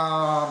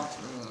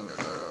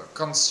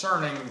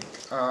concerning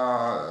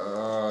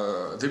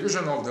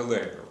division of the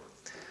labor,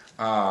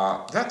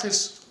 that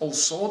is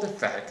also the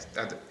fact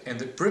that in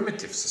the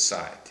primitive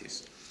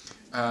societies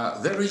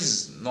there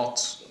is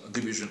not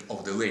division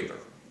of the labor.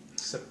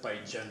 Except by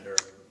gender.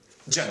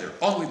 Gender,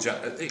 only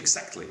gender,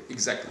 exactly.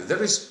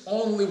 There is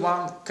only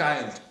one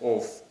kind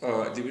of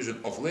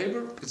division of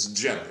labor, it's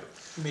gender.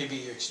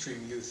 Maybe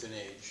extreme youth and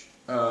age.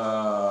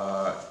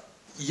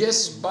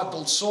 Yes, but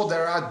also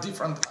there are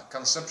different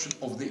conceptions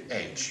of the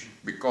age,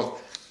 because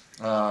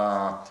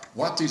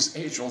what is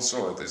age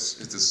also, it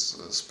is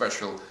a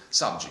special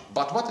subject.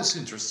 But what is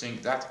interesting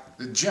that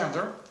the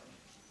gender,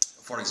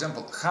 for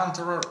example,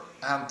 hunter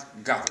and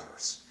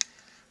gatherers,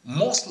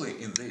 mostly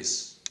in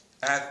this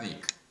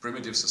ethnic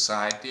primitive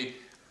society,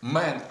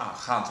 men are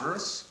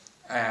hunters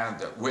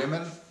and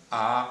women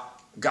are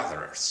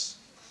gatherers.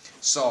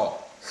 So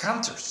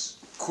hunters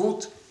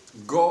could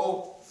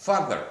go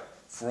further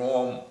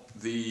from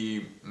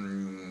the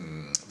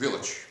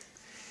village,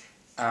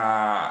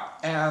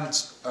 and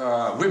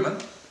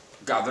women,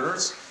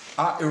 gatherers,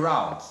 are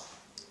around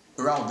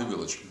the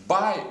village,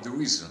 by the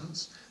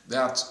reasons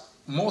that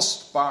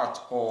most part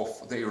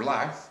of their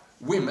life,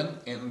 women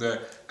in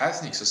the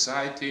ethnic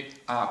society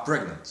are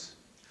pregnant.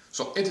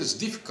 So it is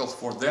difficult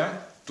for them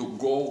to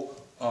go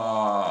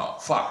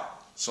far.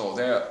 So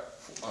they are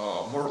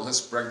more or less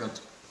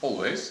pregnant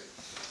always,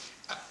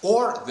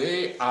 or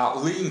they are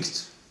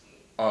linked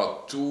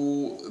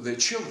to the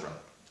children.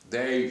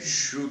 They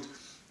should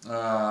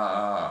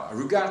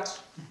regard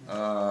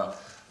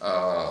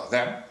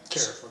them,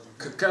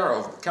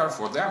 care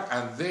for them,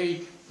 and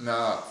they.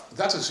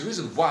 That is the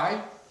reason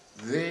why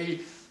they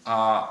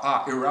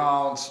are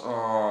around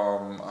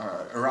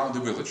the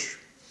village.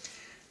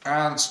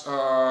 And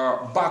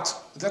but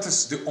that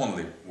is the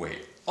only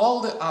way. All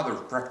the other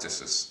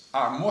practices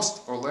are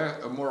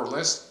more or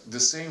less the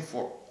same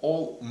for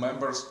all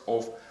members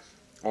of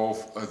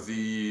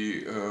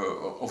the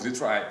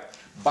tribe.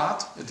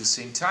 But at the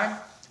same time,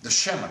 the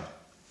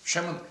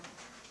shaman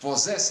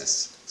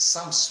possesses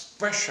some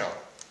special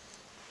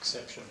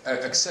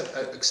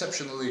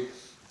exceptionally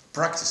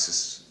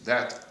practices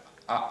that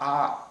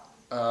are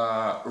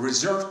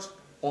reserved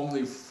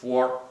only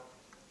for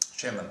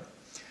shaman.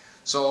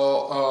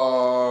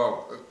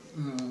 So,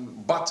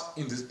 but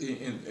in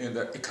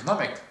the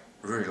economic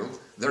realm,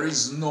 there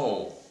is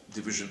no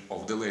division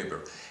of the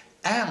labor,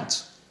 and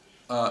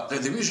the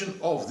division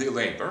of the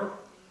labor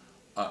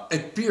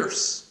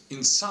appears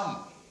in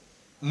some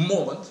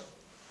moment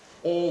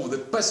of the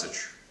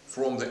passage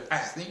from the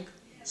ethnic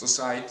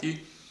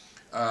society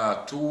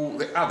to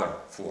the other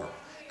form.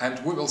 And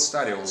we will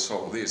study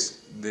also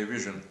this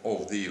division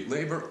of the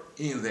labor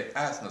in the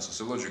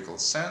ethnosociological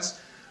sense,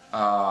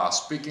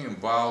 speaking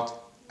about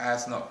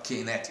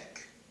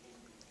ethnokinetic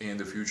in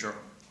the future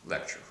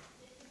lecture.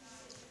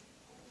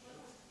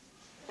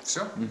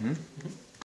 So?